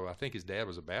baseball, even though I think his dad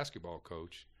was a basketball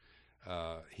coach.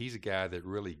 He's a guy that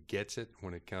really gets it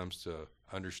when it comes to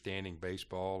understanding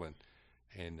baseball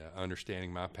and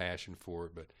understanding my passion for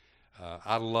it. But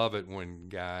I love it when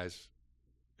guys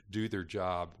do their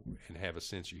job and have a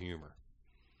sense of humor.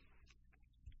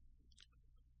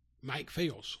 Mike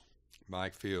Fields.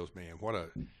 Mike Fields, man, what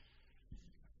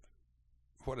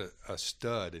a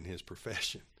stud in his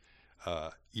profession.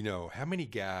 How many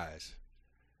guys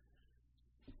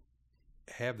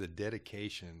have the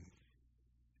dedication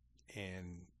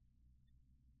and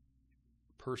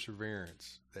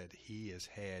perseverance that he has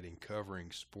had in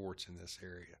covering sports in this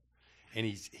area? And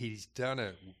he's done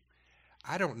it.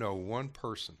 I don't know one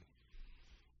person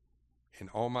in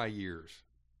all my years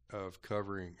of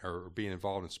covering or being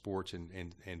involved in sports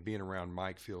and being around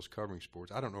Mike Fields covering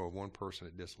sports. I don't know of one person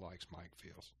that dislikes Mike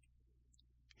Fields.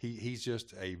 He's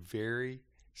just a very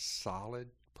solid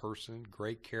person,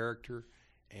 great character,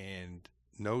 and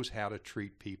knows how to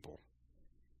treat people.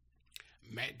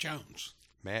 Matt Jones.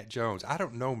 Matt Jones. I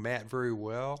don't know Matt very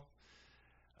well.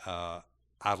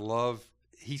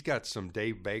 He's got some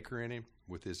Dave Baker in him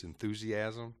with his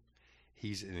enthusiasm.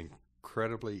 He's an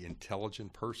incredibly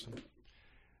intelligent person.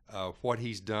 What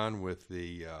he's done with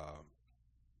the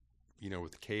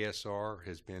KSR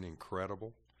has been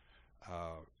incredible.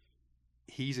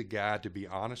 He's a guy, to be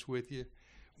honest with you,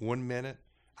 1 minute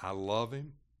I love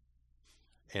him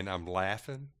and I'm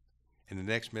laughing, and the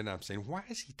next minute I'm saying, why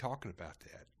is he talking about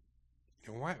that?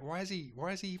 Why is he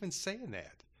even saying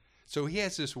that? So he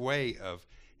has this way of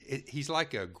he's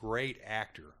like a great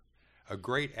actor. A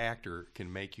great actor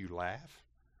can make you laugh,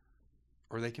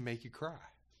 or they can make you cry.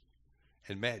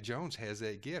 And Matt Jones has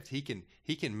that gift. He can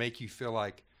make you feel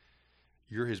like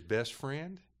you're his best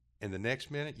friend, and the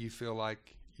next minute you feel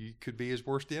like you could be his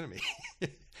worst enemy.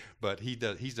 But he's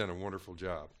done a wonderful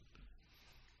job.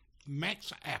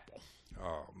 Max Apple.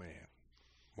 Oh, man.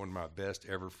 One of my best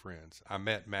ever friends. I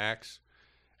met Max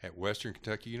at Western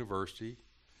Kentucky University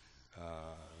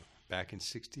back in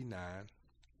 '69.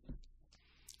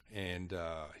 And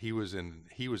he was in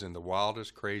the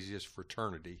wildest, craziest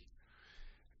fraternity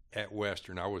at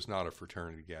Western. I was not a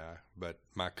fraternity guy, but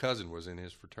my cousin was in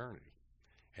his fraternity,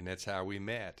 and that's how we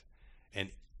met.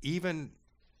 And even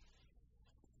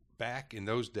back in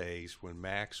those days when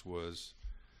Max was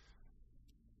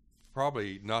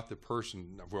probably not the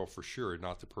person, well, for sure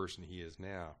not the person he is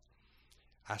now,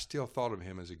 I still thought of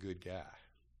him as a good guy.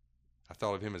 I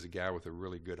thought of him as a guy with a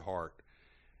really good heart.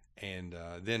 And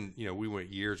then, we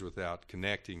went years without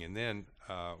connecting. And then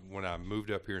when I moved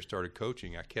up here and started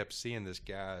coaching, I kept seeing this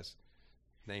guy's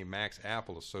name, Max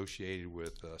Apple, associated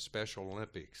with Special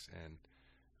Olympics and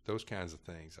those kinds of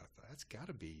things. I thought, that's got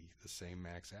to be the same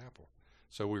Max Apple.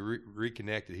 So we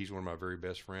reconnected. He's one of my very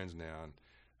best friends now. And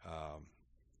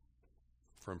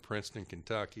from Princeton,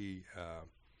 Kentucky,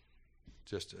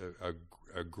 just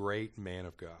a great man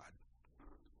of God.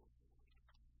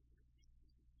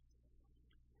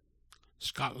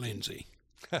 Scott Lindsey.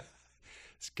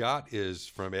 Scott is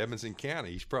from Evanston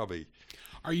County. He's probably...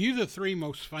 Are you the three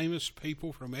most famous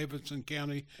people from Evanston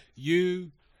County?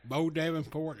 You, Bo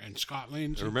Davenport, and Scott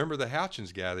Lindsey? Remember the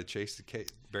Houchins guy that chased the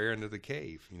bear into the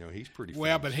cave? He's pretty famous.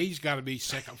 Well, but he's got to be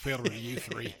second fiddle to you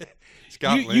three.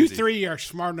 Scott Lindsey. You three are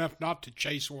smart enough not to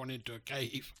chase one into a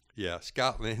cave. Yeah,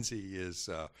 Scott Lindsey is...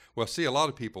 see, a lot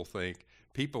of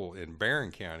people in Barron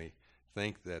County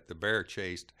think that the bear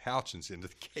chased Houchins into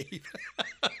the cave.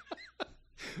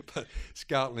 But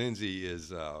Scott Lindsey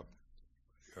is a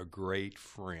great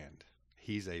friend.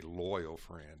 He's a loyal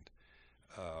friend.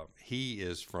 He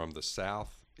is from the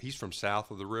south. He's from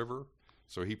south of the river,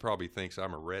 so he probably thinks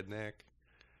I'm a redneck.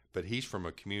 But he's from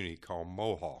a community called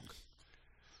Mohawk.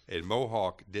 And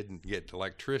Mohawk didn't get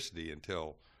electricity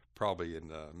until probably in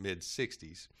the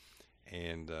mid-'60s.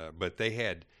 And but they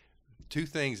had two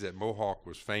things that Mohawk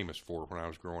was famous for when I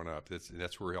was growing up.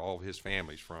 That's where all of his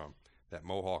family's from, that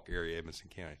Mohawk area, Edmonson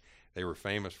County. They were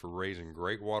famous for raising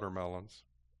great watermelons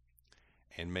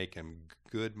and making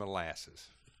good molasses.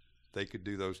 They could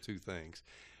do those two things.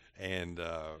 And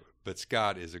but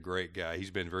Scott is a great guy.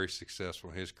 He's been very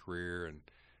successful in his career, and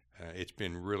it's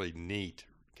been really neat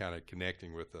kind of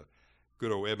connecting with a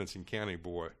good old Edmonson County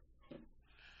boy.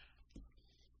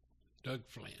 Doug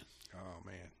Flynn. Oh,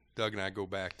 man. Doug and I go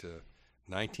back to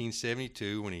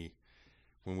 1972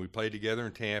 when we played together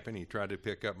in Tampa, and he tried to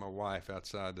pick up my wife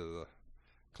outside of the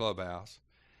clubhouse.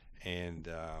 And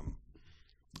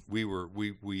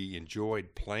we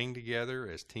enjoyed playing together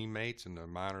as teammates in the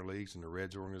minor leagues in the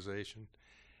Reds organization.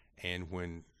 And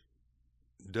when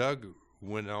Doug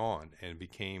went on and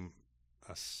became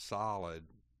a solid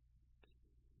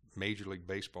Major League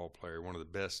Baseball player, one of the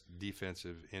best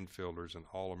defensive infielders in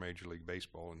all of Major League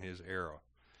Baseball in his era,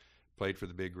 played for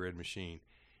the Big Red Machine,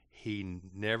 he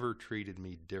never treated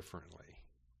me differently.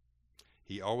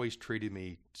 He always treated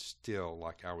me still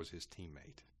like I was his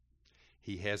teammate.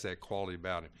 He has that quality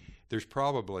about him. There's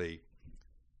probably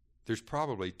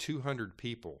 200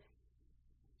 people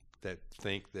that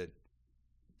think that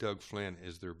Doug Flynn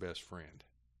is their best friend.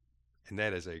 And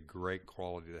that is a great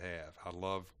quality to have. I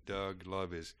love Doug,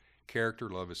 love his character,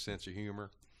 love his sense of humor,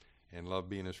 and love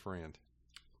being his friend.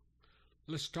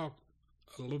 Let's talk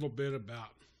a little bit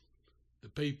about the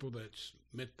people that's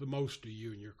meant the most to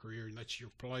you in your career, and that's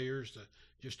your players.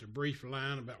 Just a brief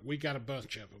line about, we got a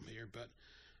bunch of them here, but,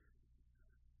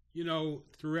 you know,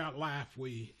 throughout life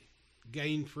we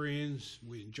gain friends,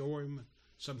 we enjoy them,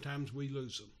 sometimes we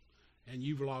lose them. And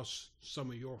you've lost some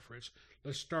of your friends.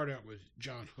 Let's start out with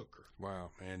John Hooker.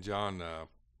 Wow, man, John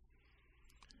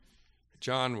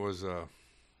was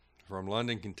from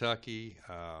London, Kentucky.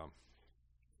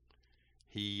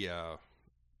 He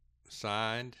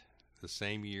signed the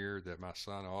same year that my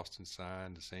son Austin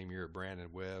signed, the same year Brandon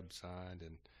Webb signed,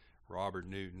 and Robert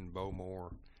Newton, Bo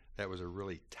Moore. That was a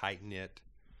really tight-knit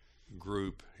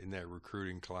group in that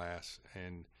recruiting class.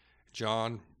 And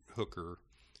John Hooker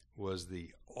was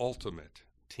the ultimate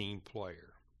team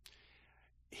player.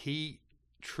 He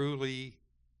truly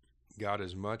got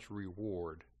as much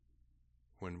reward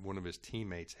when one of his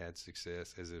teammates had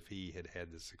success as if he had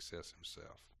had the success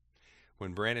himself.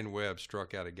 When Brandon Webb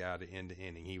struck out a guy to end the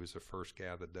inning, he was the first guy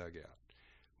of the dugout.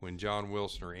 When John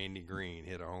Wilson or Andy Green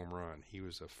hit a home run, he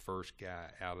was the first guy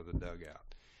out of the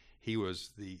dugout. He was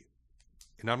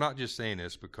and I'm not just saying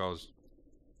this because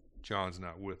John's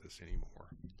not with us anymore,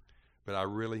 but I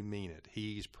really mean it.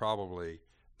 He's probably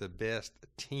the best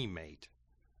teammate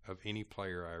of any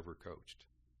player I ever coached.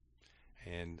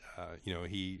 And,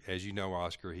 he, as you know,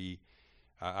 Oscar,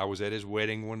 I was at his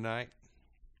wedding one night,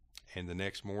 and the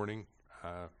next morning,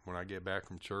 when I get back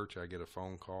from church, I get a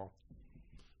phone call,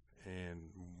 and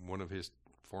one of his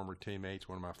former teammates,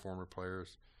 one of my former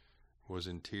players, was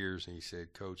in tears, and he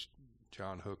said, "Coach,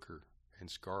 John Hooker and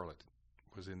Scarlett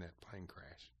was in that plane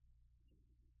crash."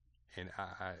 And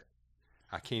I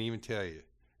can't even tell you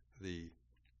the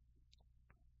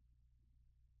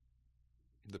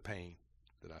pain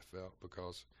that I felt,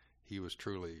 because he was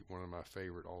truly one of my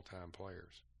favorite all-time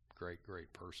players. Great,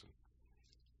 great person.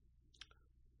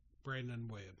 Brandon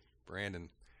Webb.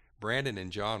 Brandon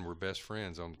and John were best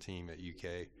friends on the team at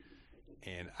UK,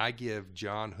 and I give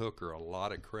John Hooker a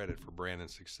lot of credit for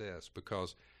Brandon's success,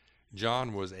 because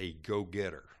John was a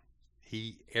go-getter.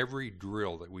 Every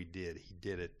drill that we did, he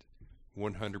did it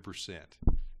 100%.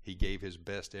 He gave his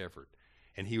best effort,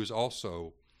 and he was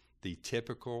also the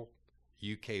typical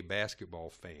UK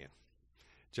basketball fan.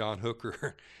 John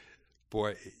Hooker,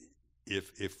 boy,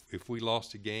 if we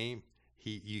lost a game,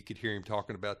 you could hear him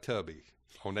talking about Tubby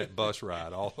on that bus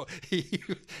ride.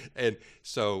 And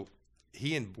so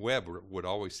he and Webb would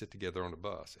always sit together on the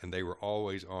bus, and they were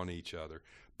always on each other.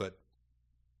 But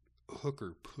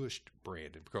Hooker pushed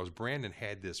Brandon, because Brandon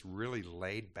had this really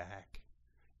laid-back,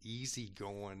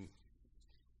 easy-going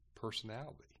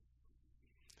personality.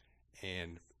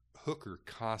 And Hooker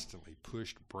constantly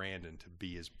pushed Brandon to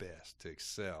be his best, to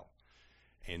excel.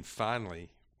 And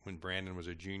finally, when Brandon was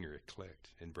a junior, it clicked,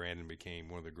 and Brandon became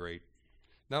one of the great,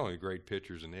 not only great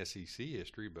pitchers in SEC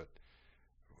history, but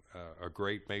a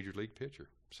great major league pitcher,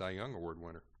 Cy Young Award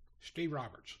winner. Steve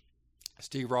Roberts.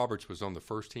 Steve Roberts was on the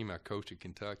first team I coached at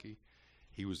Kentucky.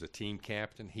 He was a team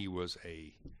captain. He was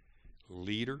a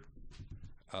leader.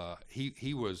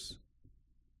 He was,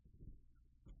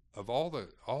 of all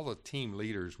the team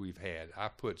leaders we've had, I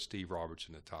put Steve Roberts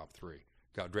in the top three.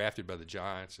 Got drafted by the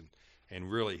Giants,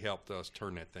 and really helped us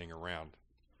turn that thing around.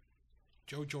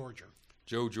 Joe Georgia.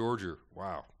 Joe Georgia,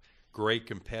 wow, great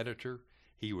competitor.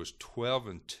 He was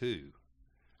 12-2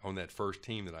 on that first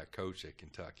team that I coached at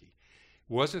Kentucky.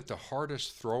 Wasn't the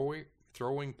hardest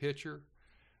throwing pitcher,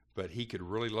 but he could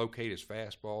really locate his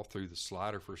fastball through the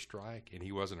slider for a strike, and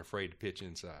he wasn't afraid to pitch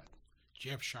inside.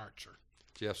 Jeff Scharcher.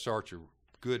 Jeff Scharcher,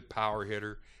 good power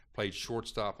hitter, played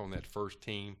shortstop on that first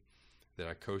team that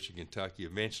I coached in Kentucky.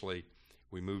 Eventually,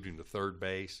 we moved him to third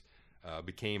base,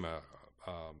 became a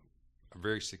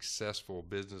very successful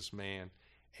businessman.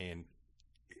 And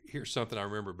here's something I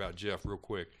remember about Jeff real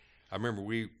quick. I remember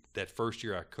that first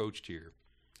year I coached here,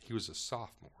 he was a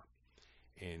sophomore.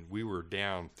 And we were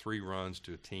down 3 runs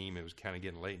to a team. It was kind of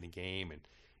getting late in the game,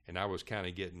 and I was kind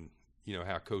of getting, you know,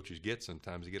 how coaches get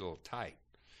sometimes. They get a little tight.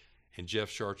 And Jeff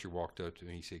Scharcher walked up to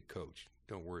me and he said, "Coach,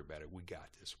 don't worry about it. We got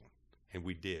this one." And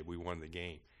we did. We won the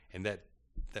game. And that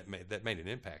made an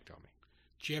impact on me.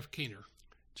 Jeff Keener.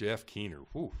 Jeff Keener,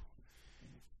 whew.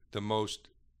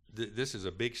 This is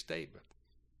a big statement.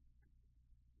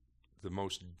 The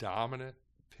most dominant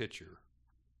pitcher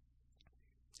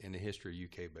in the history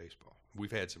of UK baseball.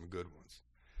 We've had some good ones.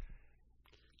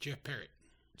 Jeff Parrott.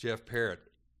 Jeff Parrott.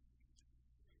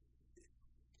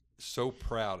 So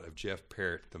proud of Jeff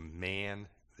Parrott, the man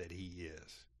that he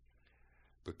is.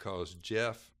 Because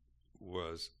Jeff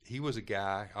was a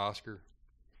guy, Oscar,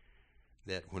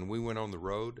 that when we went on the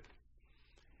road,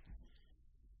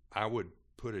 I would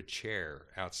put a chair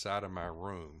outside of my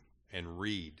room and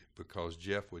read because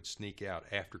Jeff would sneak out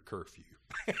after curfew.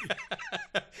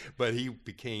 But he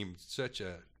became such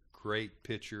a great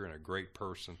pitcher and a great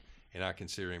person, and I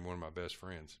consider him one of my best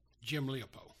friends. Jim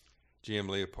Leopold. Jim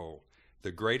Leopold,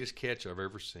 the greatest catch I've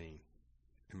ever seen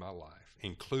in my life,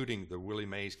 including the Willie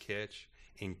Mays catch,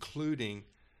 including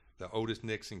the Otis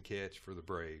Nixon catch for the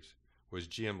Braves, was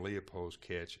Jim Leopold's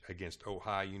catch against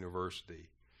Ohio University.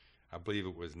 I believe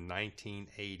it was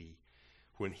 1980,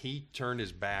 when he turned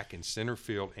his back in center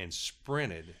field and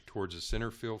sprinted towards the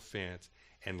center field fence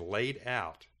and laid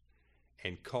out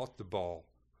and caught the ball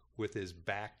with his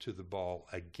back to the ball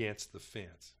against the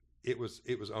fence. It was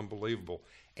unbelievable.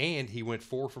 And he went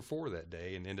 4 for 4 that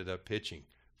day and ended up pitching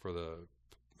for the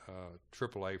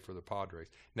AAA for the Padres.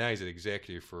 Now he's an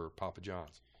executive for Papa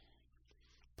John's.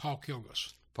 Paul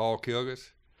Kilgus. Paul Kilgus.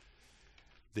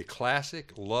 The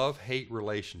classic love-hate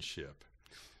relationship.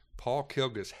 Paul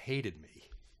Kilgus hated me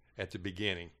at the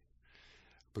beginning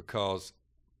because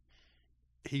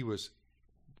he was,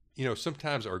 you know,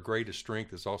 sometimes our greatest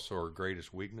strength is also our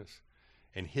greatest weakness.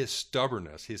 And his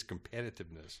stubbornness, his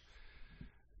competitiveness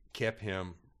kept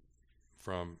him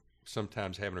from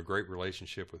sometimes having a great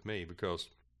relationship with me, because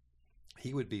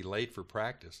he would be late for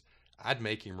practice. I'd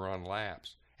make him run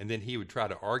laps, and then he would try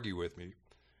to argue with me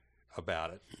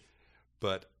about it.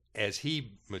 But as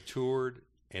he matured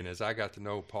and as I got to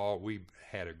know Paul, we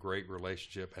had a great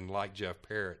relationship. And like Jeff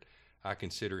Parrott, I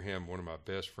consider him one of my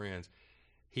best friends.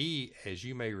 He, as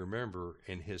you may remember,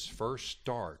 in his first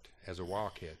start as a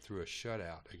Wildcat, threw a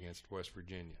shutout against West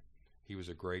Virginia. He was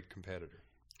a great competitor.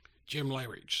 Jim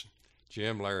Larich.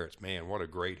 Jim Larich, man, what a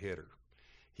great hitter.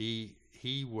 He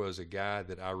was a guy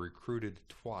that I recruited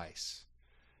twice.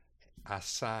 I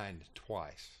signed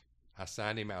twice. I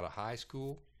signed him out of high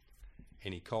school,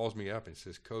 and he calls me up and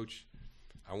says, "Coach,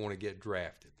 I want to get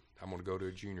drafted. I'm going to go to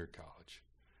a junior college."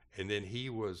 And then he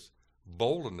was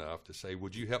bold enough to say,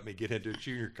 "Would you help me get into a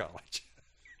junior college?"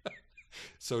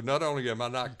 So not only am I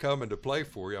not coming to play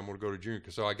for you, I'm going to go to junior.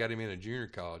 So I got him in a junior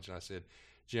college, and I said,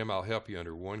 "Jim, I'll help you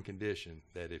under one condition,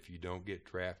 that if you don't get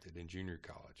drafted in junior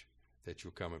college, that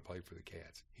you'll come and play for the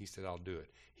Cats." He said, "I'll do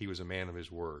it." He was a man of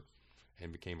his word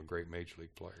and became a great major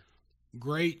league player.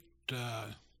 Great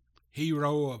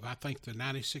hero of, I think, the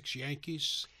 96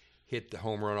 Yankees. Hit the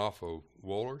home run off of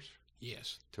Wohlers.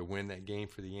 Yes. To win that game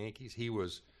for the Yankees. He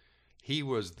was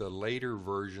the later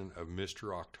version of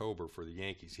Mr. October for the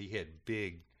Yankees. He had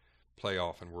big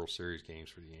playoff and World Series games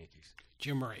for the Yankees.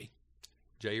 Jim Ray.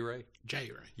 J. Ray?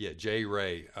 J. Ray. Yeah, J.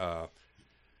 Ray.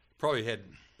 Probably had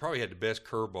the best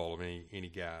curveball of any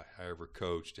guy I ever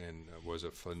coached, and was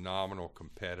a phenomenal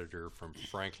competitor from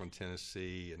Franklin,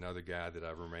 Tennessee, another guy that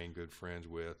I've remained good friends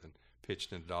with, and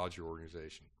pitched in the Dodger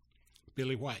organization.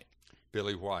 Billy White.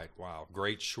 Billy White, wow.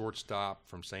 Great shortstop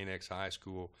from St. X High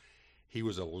School. He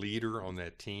was a leader on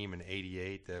that team in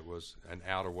 '88 that was an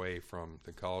out away from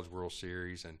the College World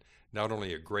Series, and not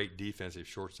only a great defensive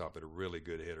shortstop, but a really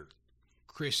good hitter.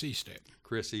 Chris Estep.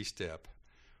 Chris Estep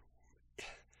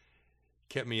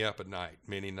kept me up at night,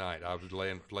 many nights. I would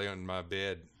lay on my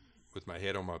bed with my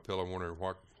head on my pillow wondering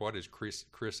what is Chris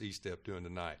Estep doing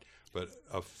tonight. But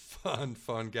a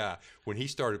fun guy. When he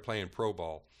started playing pro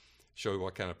ball, show you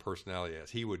what kind of personality he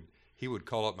has. He would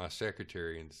call up my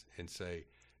secretary and say,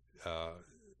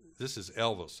 "This is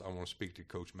Elvis. I want to speak to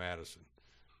Coach Madison."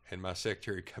 And my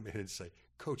secretary would come in and say,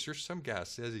 "Coach, there's some guy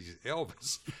says he's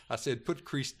Elvis." I said, "Put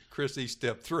Chris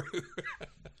E-Step through."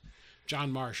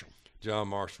 John Marshall. John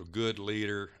Marshall, good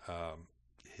leader.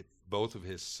 Both of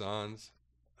his sons,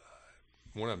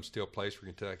 one of them still plays for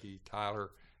Kentucky.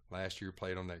 Tyler, last year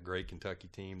played on that great Kentucky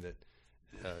team that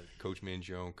Coach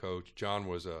Mingione coached. John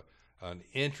was an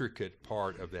intricate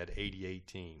part of that '88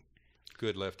 team.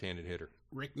 Good left-handed hitter.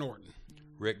 Rick Norton.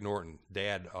 Rick Norton,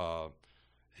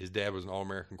 his dad was an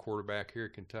All-American quarterback here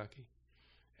at Kentucky,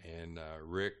 and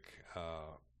Rick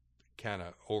kind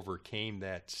of overcame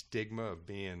that stigma of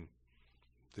being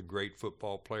the great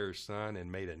football player's son and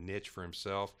made a niche for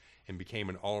himself and became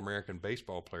an All-American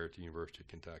baseball player at the University of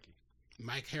Kentucky.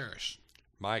 Mike Harris.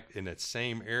 Mike, in that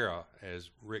same era as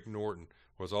Rick Norton,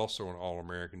 was also an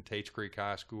All-American. Tates Creek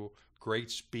High School, great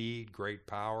speed, great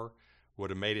power, would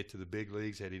have made it to the big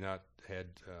leagues had he not had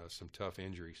some tough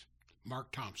injuries.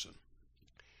 Mark Thompson.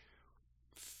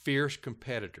 Fierce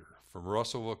competitor from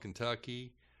Russellville,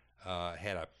 Kentucky,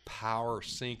 had a power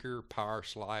sinker, power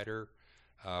slider,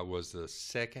 was the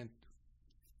second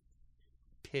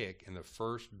pick in the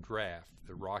first draft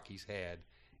the Rockies had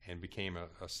and became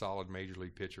a solid major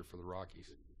league pitcher for the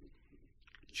Rockies.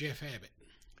 Jeff Abbott.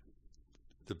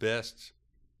 The best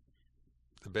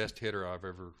hitter I've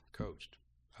ever coached.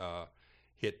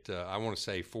 Hit, I want to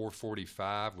say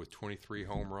 445 with 23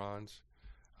 home runs.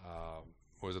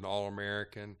 Was an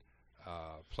All-American.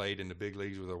 Played in the big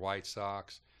leagues with the White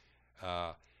Sox.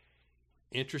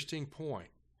 Interesting point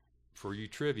for you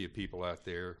trivia people out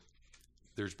there.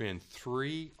 There's been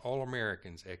 3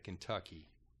 All-Americans at Kentucky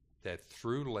that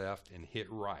threw left and hit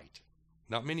right.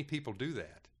 Not many people do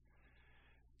that.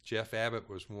 Jeff Abbott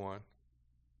was one.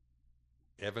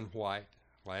 Evan White,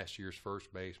 last year's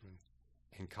first baseman,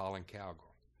 and Colin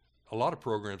Cowgill. A lot of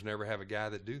programs never have a guy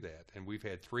that do that, and we've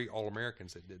had 3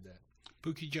 All-Americans that did that.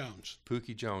 Pookie Jones.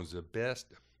 Pookie Jones, the best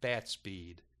bat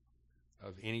speed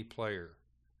of any player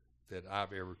that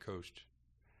I've ever coached.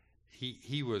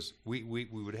 He was. We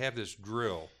would have this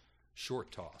drill,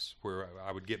 short toss, where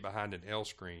I would get behind an L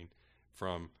screen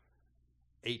from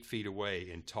 8 feet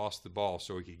away and toss the ball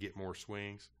so he could get more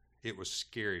swings. It was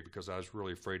scary because I was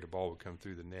really afraid the ball would come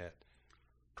through the net.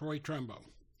 Troy Trumbo.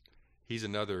 He's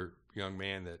another young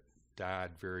man that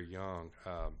died very young.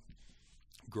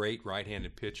 Great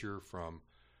right-handed pitcher from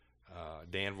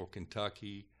Danville,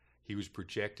 Kentucky. He was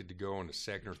projected to go in the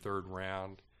second or third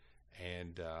round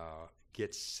and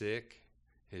gets sick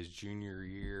his junior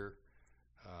year.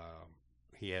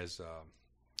 He has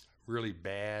really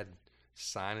bad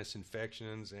sinus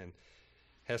infections and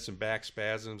has some back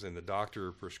spasms, and the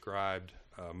doctor prescribed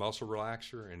muscle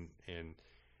relaxer, and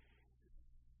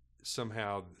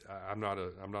somehow I'm not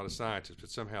a scientist, but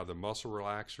somehow the muscle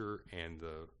relaxer and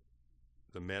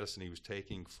the medicine he was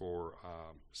taking for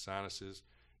sinuses,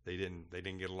 they didn't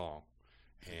get along,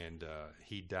 and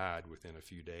he died within a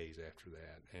few days after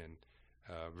that. And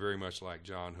very much like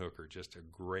John Hooker, just a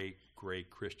great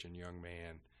Christian young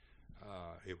man.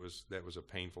 That was a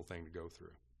painful thing to go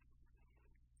through.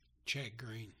 Chad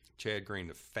Green. Chad Green,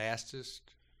 the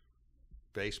fastest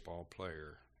baseball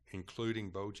player,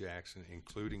 including Bo Jackson,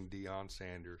 including Deion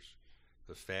Sanders,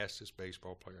 the fastest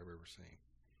baseball player I've ever seen.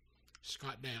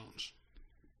 Scott Downs.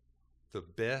 The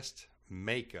best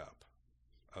makeup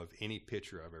of any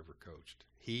pitcher I've ever coached.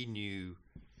 He knew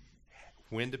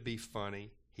when to be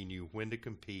funny, he knew when to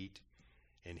compete,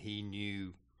 and he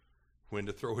knew when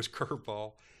to throw his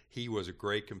curveball. He was a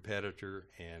great competitor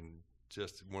and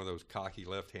just one of those cocky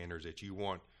left-handers that you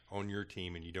want on your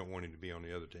team and you don't want him to be on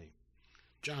the other team.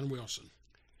 John Wilson.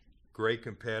 Great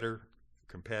competitor,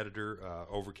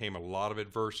 overcame a lot of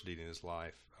adversity in his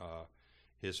life.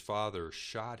 His father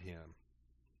shot him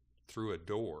through a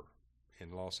door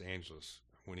in Los Angeles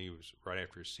when he was right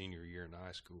after his senior year in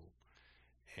high school.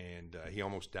 And he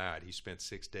almost died. He spent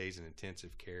 6 days in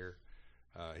intensive care.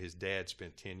 His dad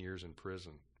spent 10 years in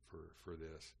prison for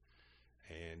this.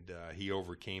 And he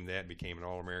overcame that and became an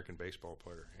All-American baseball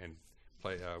player and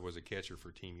was a catcher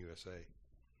for Team USA.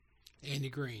 Andy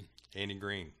Green. Andy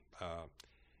Green.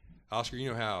 Oscar, you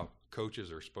know how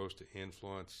coaches are supposed to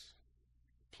influence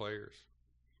players?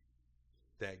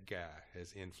 That guy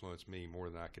has influenced me more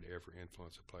than I could ever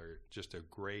influence a player. Just a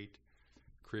great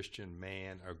Christian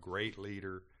man, a great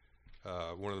leader,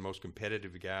 one of the most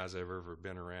competitive guys I've ever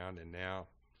been around, and now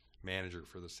manager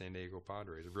for the San Diego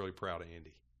Padres. I'm really proud of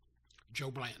Andy.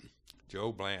 Joe Blanton.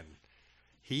 Joe Blanton.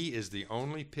 He is the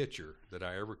only pitcher that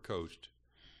I ever coached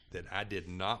that I did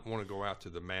not want to go out to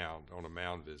the mound on a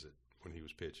mound visit when he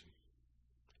was pitching.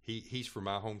 He's from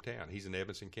my hometown. He's an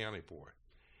Evanston County boy.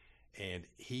 And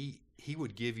he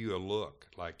would give you a look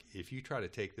like, if you try to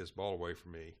take this ball away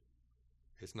from me,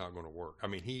 it's not going to work. I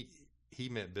mean, he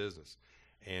meant business.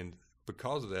 And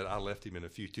because of that, I left him in a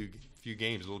few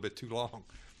games a little bit too long.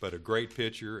 But a great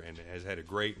pitcher, and has had a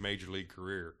great major league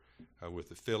career with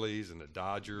the Phillies and the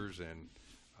Dodgers and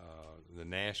the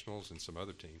Nationals and some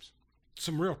other teams.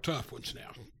 Some real tough ones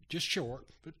now. Just short,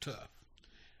 but tough.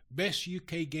 Best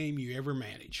UK game you ever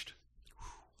managed?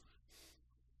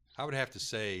 I would have to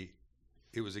say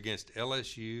it was against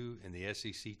LSU in the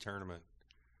SEC tournament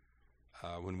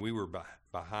when we were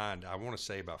behind, I want to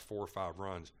say about 4 or 5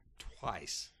 runs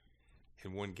twice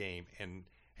in one game. And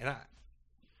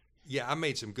I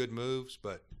made some good moves,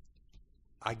 but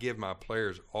I give my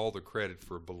players all the credit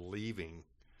for believing.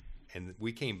 And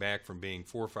we came back from being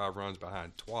 4 or 5 runs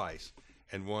behind twice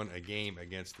and won a game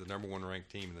against the number 1 ranked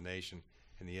team in the nation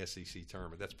in the SEC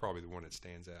tournament. That's probably the one that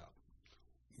stands out.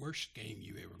 Worst game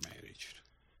you ever managed?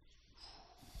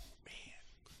 Man,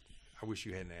 I wish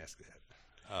you hadn't asked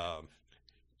that.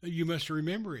 You must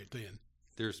remember it then.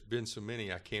 There's been so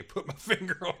many I can't put my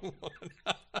finger on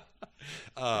one.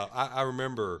 I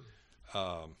remember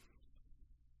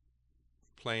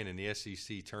playing in the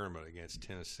SEC tournament against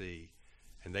Tennessee,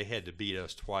 and they had to beat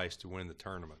us twice to win the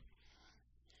tournament,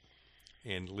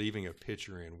 and leaving a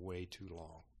pitcher in way too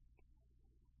long.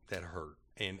 That hurt.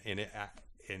 And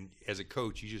as a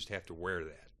coach, you just have to wear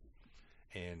that.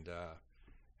 And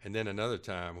then another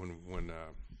time when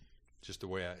just the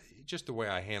way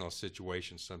I handle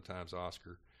situations sometimes,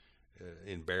 Oscar,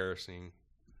 embarrassing.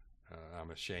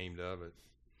 I'm ashamed of it,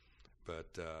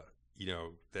 but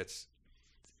that's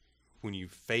when you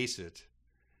face it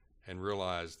and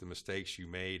realize the mistakes you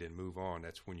made and move on.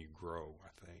 That's when you grow,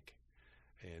 I think.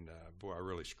 And boy, I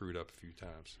really screwed up a few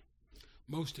times.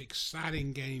 Most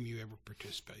exciting game you ever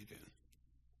participated in?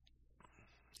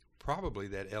 Probably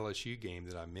that LSU game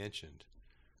that I mentioned,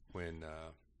 when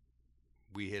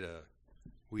we hit a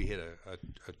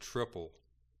triple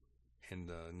in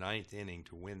the 9th inning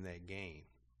to win that game.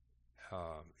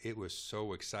 It was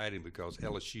so exciting because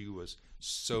LSU was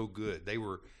so good.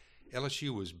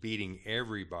 LSU was beating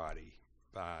everybody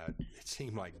by, it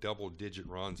seemed like, double-digit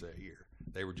runs that year.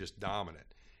 They were just dominant,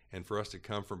 and for us to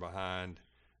come from behind,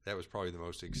 that was probably the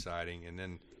most exciting. And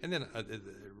then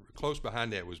close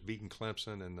behind that was beating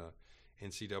Clemson in the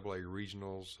NCAA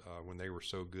regionals when they were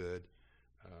so good.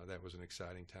 That was an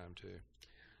exciting time too.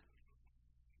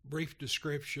 Brief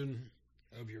description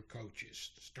of your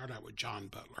coaches. Start out with John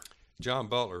Butler. John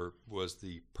Butler was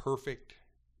the perfect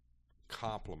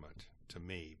complement to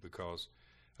me because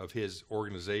of his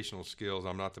organizational skills.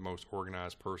 I'm not the most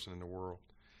organized person in the world.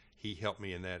 He helped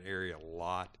me in that area a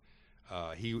lot.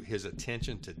 His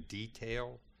attention to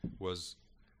detail was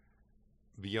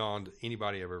beyond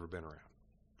anybody I've ever been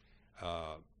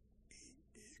around.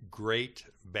 Great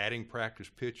batting practice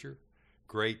pitcher,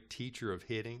 great teacher of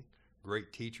hitting,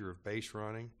 great teacher of base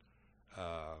running,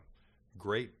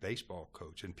 great baseball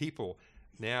coach. And people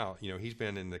now, he's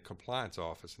been in the compliance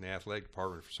office in the athletic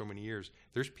department for so many years.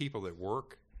 There's people that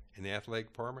work in the athletic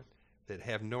department that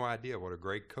have no idea what a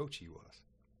great coach he was.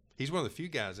 He's one of the few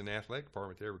guys in the athletic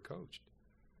department that ever coached.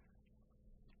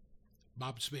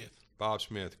 Bob Smith. Bob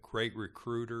Smith, great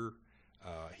recruiter.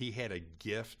 He had a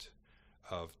gift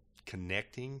of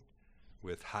connecting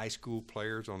with high school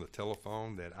players on the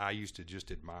telephone that I used to just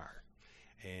admire.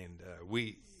 And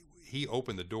he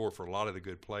opened the door for a lot of the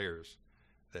good players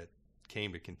that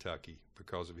came to Kentucky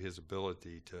because of his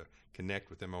ability to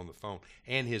connect with them on the phone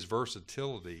and his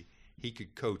versatility. He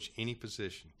could coach any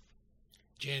position.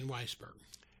 Jan Weisberg.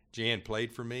 Jan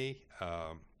played for me.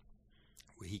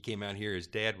 He came out here. His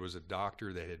dad was a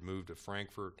doctor that had moved to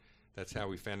Frankfurt. That's how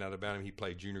we found out about him. He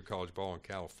played junior college ball in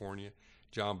California.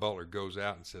 John Butler goes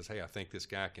out and says, "Hey, I think this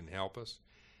guy can help us."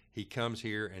 He comes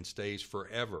here and stays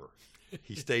forever.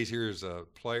 He stays here as a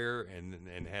player and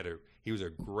he was a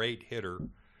great hitter,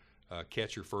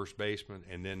 catcher, first baseman,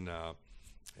 and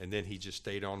then he just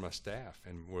stayed on my staff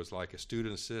and was like a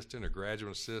student assistant, a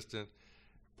graduate assistant,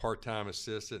 part-time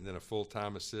assistant, and then a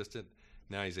full-time assistant.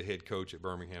 Now he's a head coach at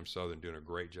Birmingham Southern, doing a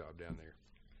great job down there.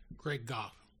 Greg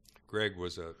Goff. Greg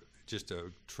was just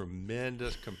a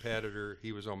tremendous competitor.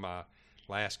 He was on my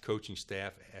last coaching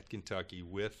staff at Kentucky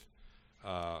with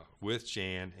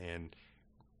Jan, and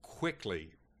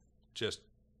quickly just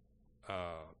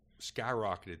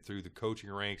skyrocketed through the coaching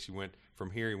ranks. He went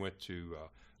to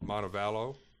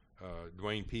Montevallo,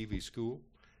 Dwayne Peavy School,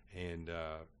 and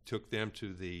took them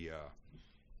to the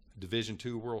Division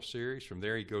II World Series. From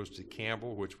there, he goes to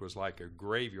Campbell, which was like a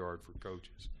graveyard for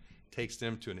coaches. Takes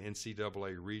them to an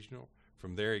NCAA regional.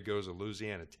 From there, he goes to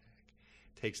Louisiana Tech.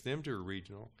 takes them to a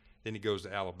regional. Then he goes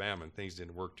to Alabama, and things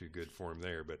didn't work too good for him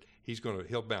there. But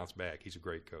he'll bounce back. He's a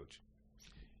great coach.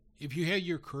 If you had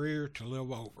your career to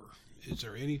live over, is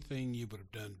there anything you would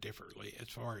have done differently as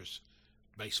far as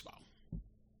baseball?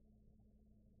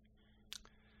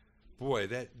 Boy,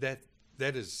 that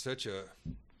is such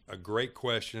a great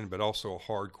question, but also a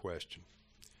hard question.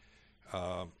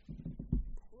 I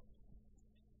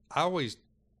always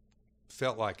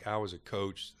felt like I was a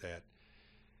coach that,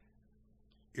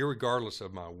 irregardless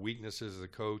of my weaknesses as a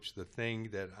coach, the thing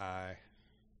that I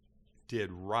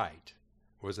did right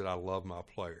was that I loved my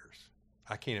players.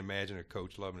 I can't imagine a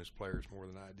coach loving his players more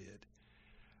than I did.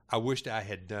 I wished I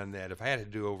had done that. If I had to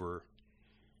do over,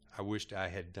 I wished I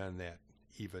had done that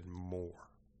even more.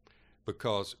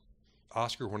 Because,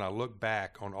 Oscar, when I look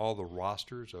back on all the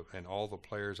rosters and all the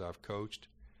players I've coached,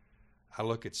 I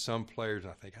look at some players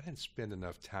and I think, I didn't spend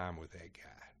enough time with that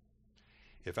guy.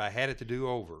 If I had it to do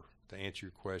over, to answer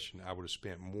your question, I would have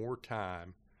spent more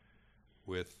time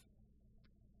with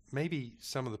maybe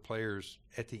some of the players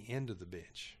at the end of the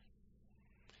bench.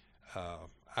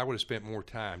 I would have spent more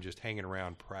time just hanging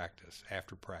around practice,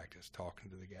 after practice, talking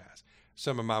to the guys.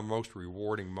 Some of my most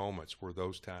rewarding moments were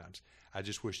those times. I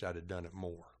just wished I'd have done it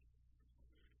more.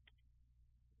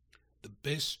 The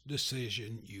best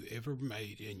decision you ever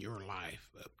made in your life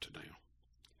up to now?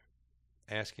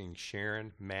 Asking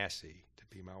Sharon Massey to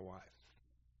be my wife.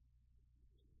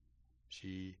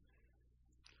 She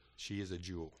is a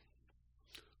jewel.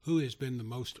 Who has been the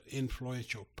most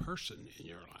influential person in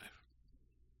your life?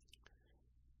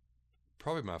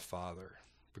 Probably my father,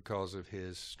 because of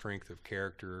his strength of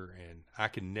character, and I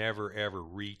could never, ever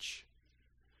reach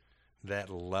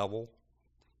that level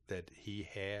that he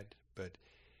had, but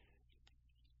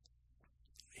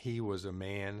he was a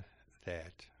man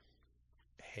that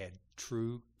had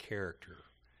true character.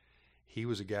 He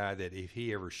was a guy that if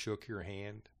he ever shook your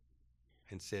hand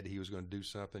and said he was going to do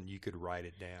something, you could write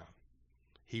it down.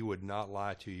 He would not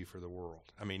lie to you for the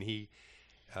world. I mean, he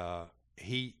was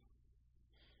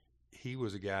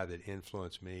a guy that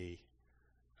influenced me.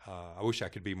 I wish I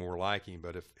could be more like him,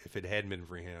 but if it hadn't been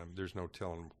for him, there's no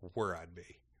telling where I'd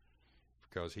be,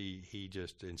 because he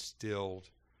just instilled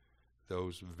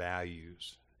those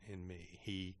values in me.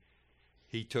 He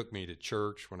took me to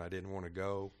church when I didn't want to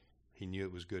go. He knew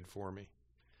it was good for me.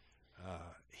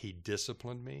 He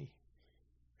disciplined me,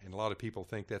 and a lot of people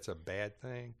think that's a bad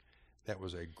thing. That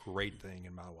was a great thing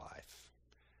in my life.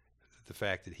 The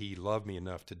fact that he loved me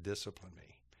enough to discipline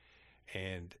me.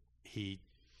 And he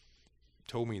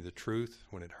told me the truth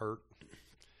when it hurt.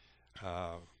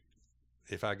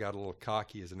 If I got a little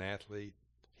cocky as an athlete,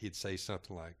 he'd say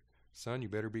something like, "Son, you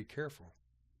better be careful.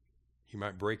 You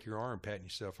might break your arm patting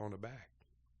yourself on the back."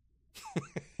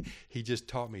 He just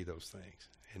taught me those things,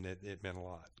 and it meant a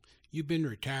lot. You've been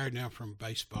retired now from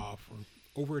baseball for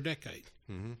over a decade.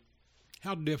 Mm-hmm.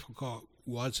 How difficult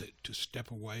was it to step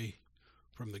away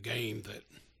from the game that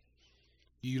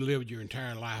you lived your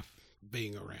entire life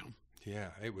being around? Yeah,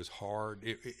 it was hard.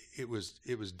 It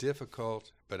was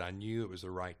difficult, but I knew it was the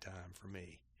right time for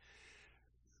me.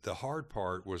 The hard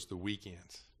part was the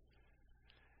weekends.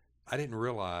 I didn't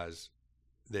realize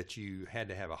that you had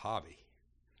to have a hobby.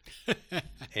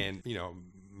 And,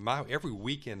 every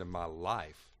weekend of my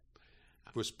life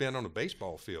was spent on a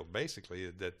baseball field, basically,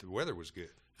 that the weather was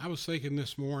good. I was thinking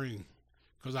this morning,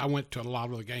 because I went to a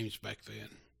lot of the games back then,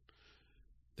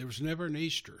 there was never an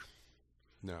Easter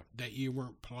that you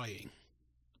weren't playing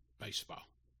baseball.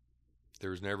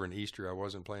 There was never an Easter I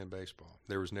wasn't playing baseball.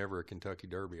 There was never a Kentucky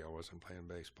Derby I wasn't playing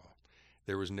baseball.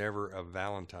 There was never a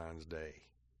Valentine's Day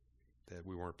that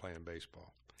we weren't playing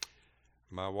baseball.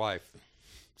 My wife,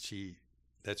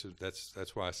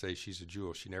 that's why I say she's a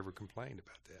jewel. She never complained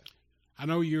about that. I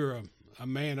know you're a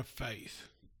man of faith,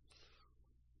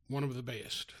 one of the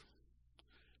best.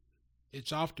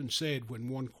 It's often said when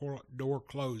one door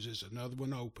closes, another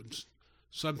one opens.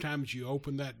 Sometimes you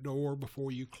open that door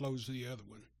before you close the other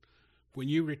one. When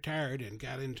you retired and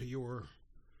got into your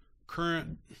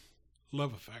current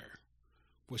love affair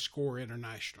with Score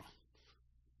International,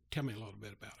 tell me a little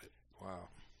bit about it. Wow.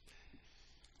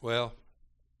 Well,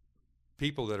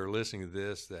 people that are listening to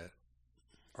this that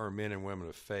are men and women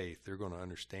of faith, they're going to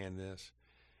understand this.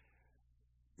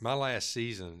 My last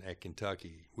season at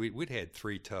Kentucky, we'd had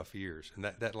 3 tough years, and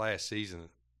that last season,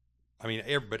 I mean,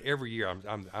 every year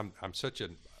I'm such a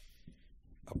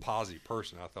positive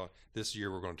person. I thought this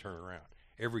year we're going to turn it around.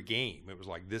 Every game, it was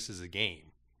like, this is a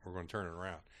game. We're going to turn it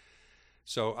around.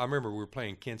 So I remember we were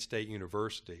playing Kent State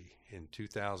University in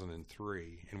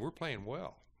 2003, and we're playing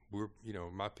well.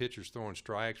 My pitcher's throwing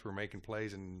strikes. We're making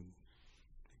plays and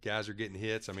guys are getting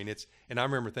hits. I mean, and I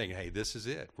remember thinking, hey, this is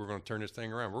it. We're going to turn this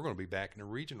thing around. We're going to be back in the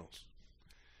regionals.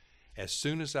 As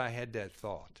soon as I had that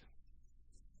thought,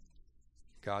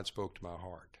 God spoke to my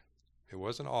heart. It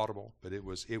wasn't audible, but it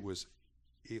was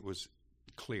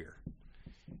clear.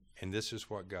 And this is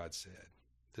what God said.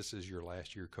 This is your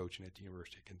last year coaching at the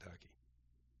University of Kentucky.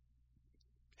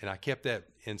 And I kept that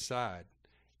inside.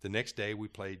 The next day we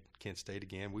played Kent State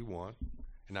again. We won.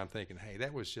 And I'm thinking, hey,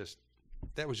 that was just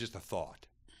a thought.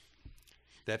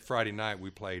 That Friday night we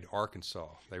played Arkansas.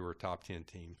 They were a top 10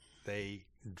 team. They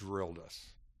drilled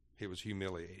us. It was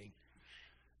humiliating.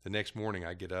 The next morning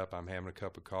I get up, I'm having a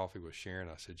cup of coffee with Sharon.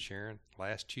 I said, Sharon,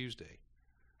 last Tuesday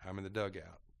I'm in the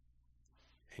dugout.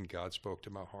 And God spoke to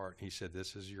my heart. And he said,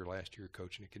 this is your last year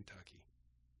coaching at Kentucky.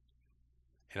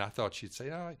 And I thought she'd say,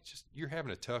 oh, you're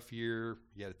having a tough year.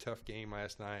 You had a tough game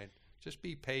last night. Just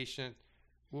be patient.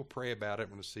 We'll pray about it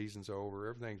when the season's over.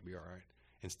 Everything's be all right.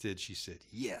 Instead, she said,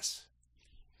 yes.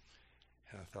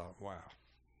 And I thought, wow.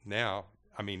 Now,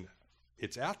 I mean,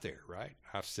 it's out there, right?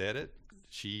 I've said it.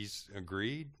 She's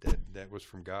agreed that was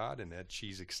from God and that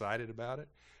she's excited about it.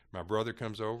 My brother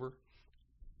comes over.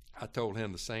 I told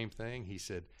him the same thing. He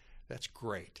said, that's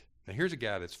great. Now, here's a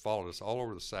guy that's followed us all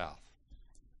over the South.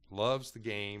 Loves the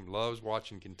game, loves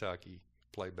watching Kentucky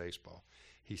play baseball.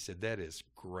 He said, that is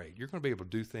great. You're going to be able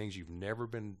to do things you've never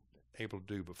been able to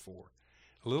do before.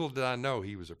 Little did I know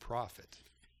he was a prophet,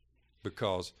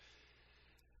 because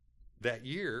that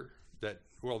year, that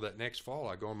next fall,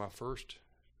 I go on my first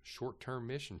short-term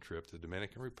mission trip to the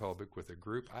Dominican Republic with a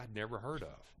group I'd never heard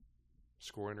of,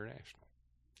 Score International.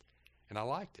 And I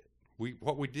liked it.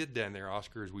 What we did down there,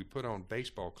 Oscar, is we put on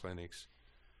baseball clinics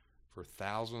for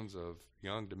thousands of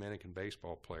young Dominican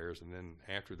baseball players, and then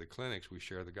after the clinics, we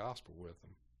share the gospel with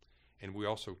them. And we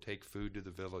also take food to the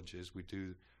villages. We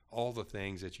do all the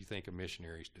things that you think a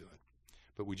missionary's doing.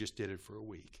 But we just did it for a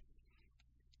week.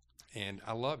 And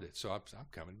I loved it, so I'm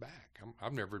coming back.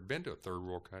 I've never been to a third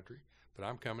world country, but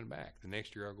I'm coming back. The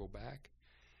next year I'll go back.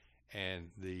 And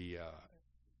the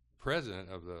president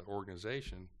of the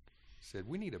organization said,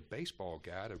 we need a baseball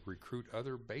guy to recruit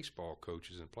other baseball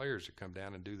coaches and players to come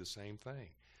down and do the same thing.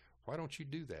 Why don't you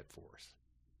do that for us?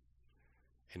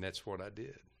 And that's what I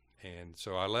did. And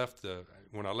so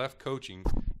when I left coaching,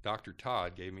 Dr.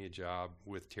 Todd gave me a job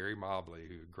with Terry Mobley,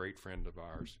 who's a great friend of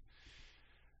ours,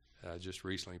 just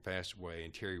recently passed away.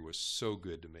 And Terry was so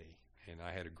good to me. And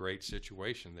I had a great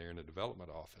situation there in the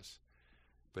development office.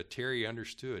 But Terry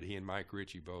understood, he and Mike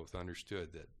Ritchie both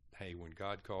understood that, hey, when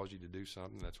God calls you to do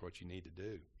something, that's what you need to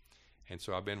do. And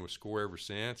so I've been with Score ever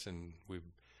since, and we've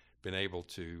been able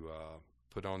to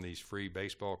put on these free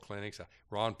baseball clinics.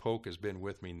 Ron Polk has been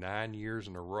with me 9 years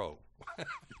in a row.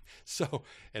 So,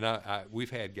 and we've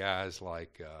had guys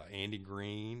like Andy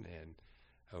Green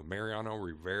and Mariano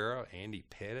Rivera, Andy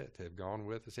Pettit have gone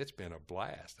with us. It's been a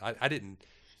blast. I didn't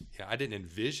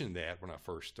envision that when I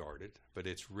first started, but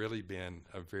it's really been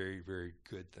a very, very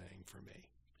good thing for me.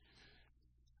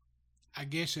 I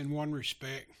guess in one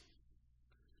respect,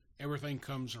 everything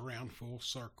comes around full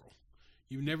circle.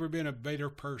 You've never been a better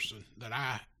person that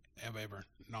I have ever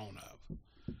known of.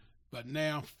 But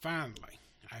now, finally,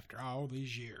 after all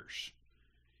these years,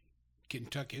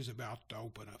 Kentucky is about to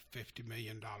open a $50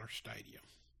 million stadium.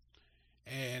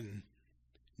 And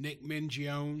Nick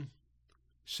Mingione,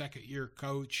 second-year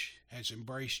coach, has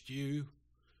embraced you.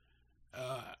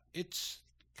 It's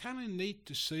kind of neat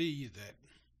to see that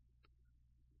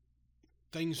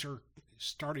things are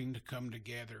starting to come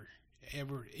together,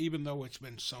 even though it's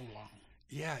been so long.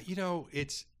 Yeah,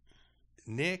 it's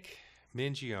Nick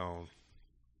Mingione,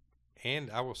 and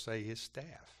I will say his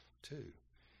staff too.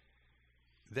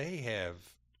 They have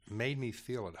made me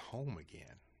feel at home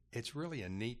again. It's really a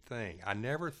neat thing. I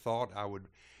never thought I would.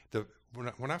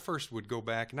 When I first would go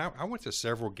back, and I went to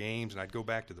several games, and I'd go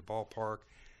back to the ballpark.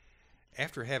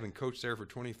 After having coached there for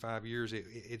 25 years,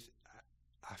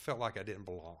 I felt like I didn't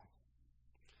belong.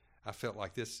 I felt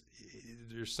like there's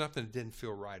something that didn't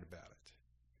feel right about it.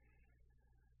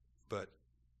 But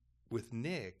with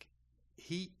Nick,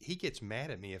 he gets mad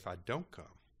at me if I don't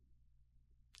come.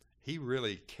 He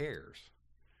really cares.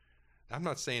 I'm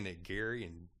not saying that Gary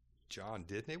and John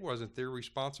didn't. It wasn't their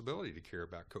responsibility to care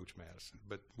about Coach Madison.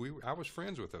 But I was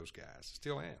friends with those guys,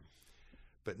 still am.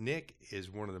 But Nick is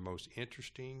one of the most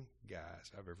interesting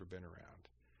guys I've ever been around.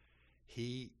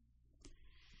 He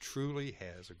truly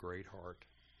has a great heart.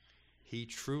 He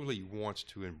truly wants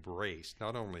to embrace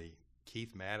not only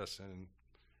Keith Madison,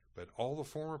 but all the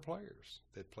former players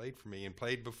that played for me and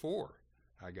played before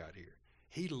I got here.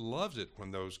 He loves it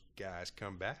when those guys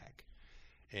come back.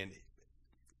 And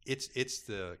it's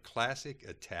the classic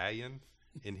Italian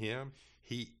in him.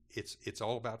 It's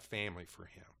all about family for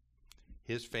him.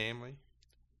 His family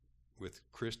with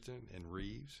Kristen and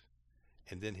Reeves,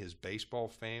 and then his baseball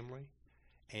family,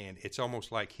 and it's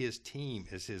almost like his team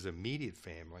is his immediate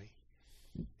family,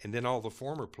 and then all the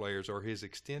former players are his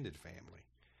extended family,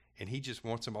 and he just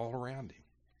wants them all around him,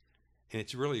 and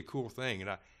it's really a cool thing.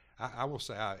 And I will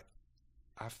say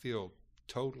I feel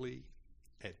totally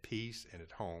at peace and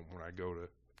at home when I go to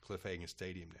Cliff Hagan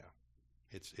Stadium now.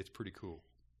 It's pretty cool.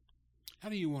 How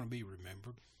do you want to be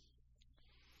remembered?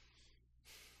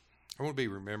 I want to be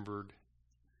remembered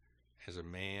as a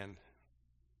man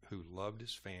who loved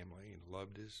his family and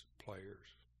loved his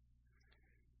players,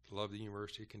 loved the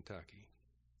University of Kentucky,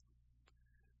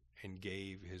 and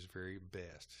gave his very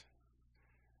best.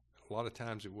 A lot of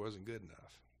times it wasn't good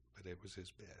enough, but it was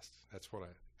his best. That's kind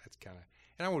of,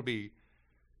 and I want to be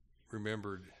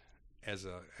remembered as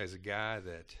a guy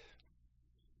that,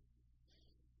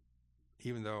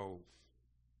 even though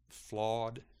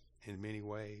flawed in many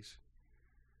ways,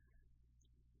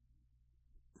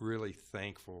 really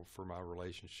thankful for my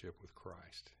relationship with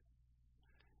Christ.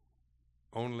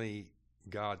 Only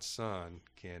God's Son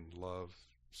can love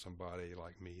somebody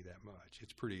like me that much.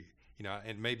 It's pretty,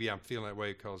 and maybe I'm feeling that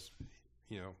way because,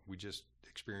 we just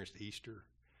experienced Easter.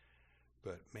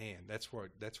 But man, that's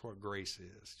what grace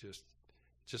is.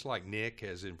 Just like Nick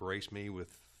has embraced me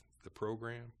with the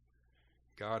program,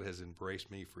 God has embraced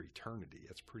me for eternity.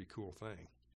 That's a pretty cool thing.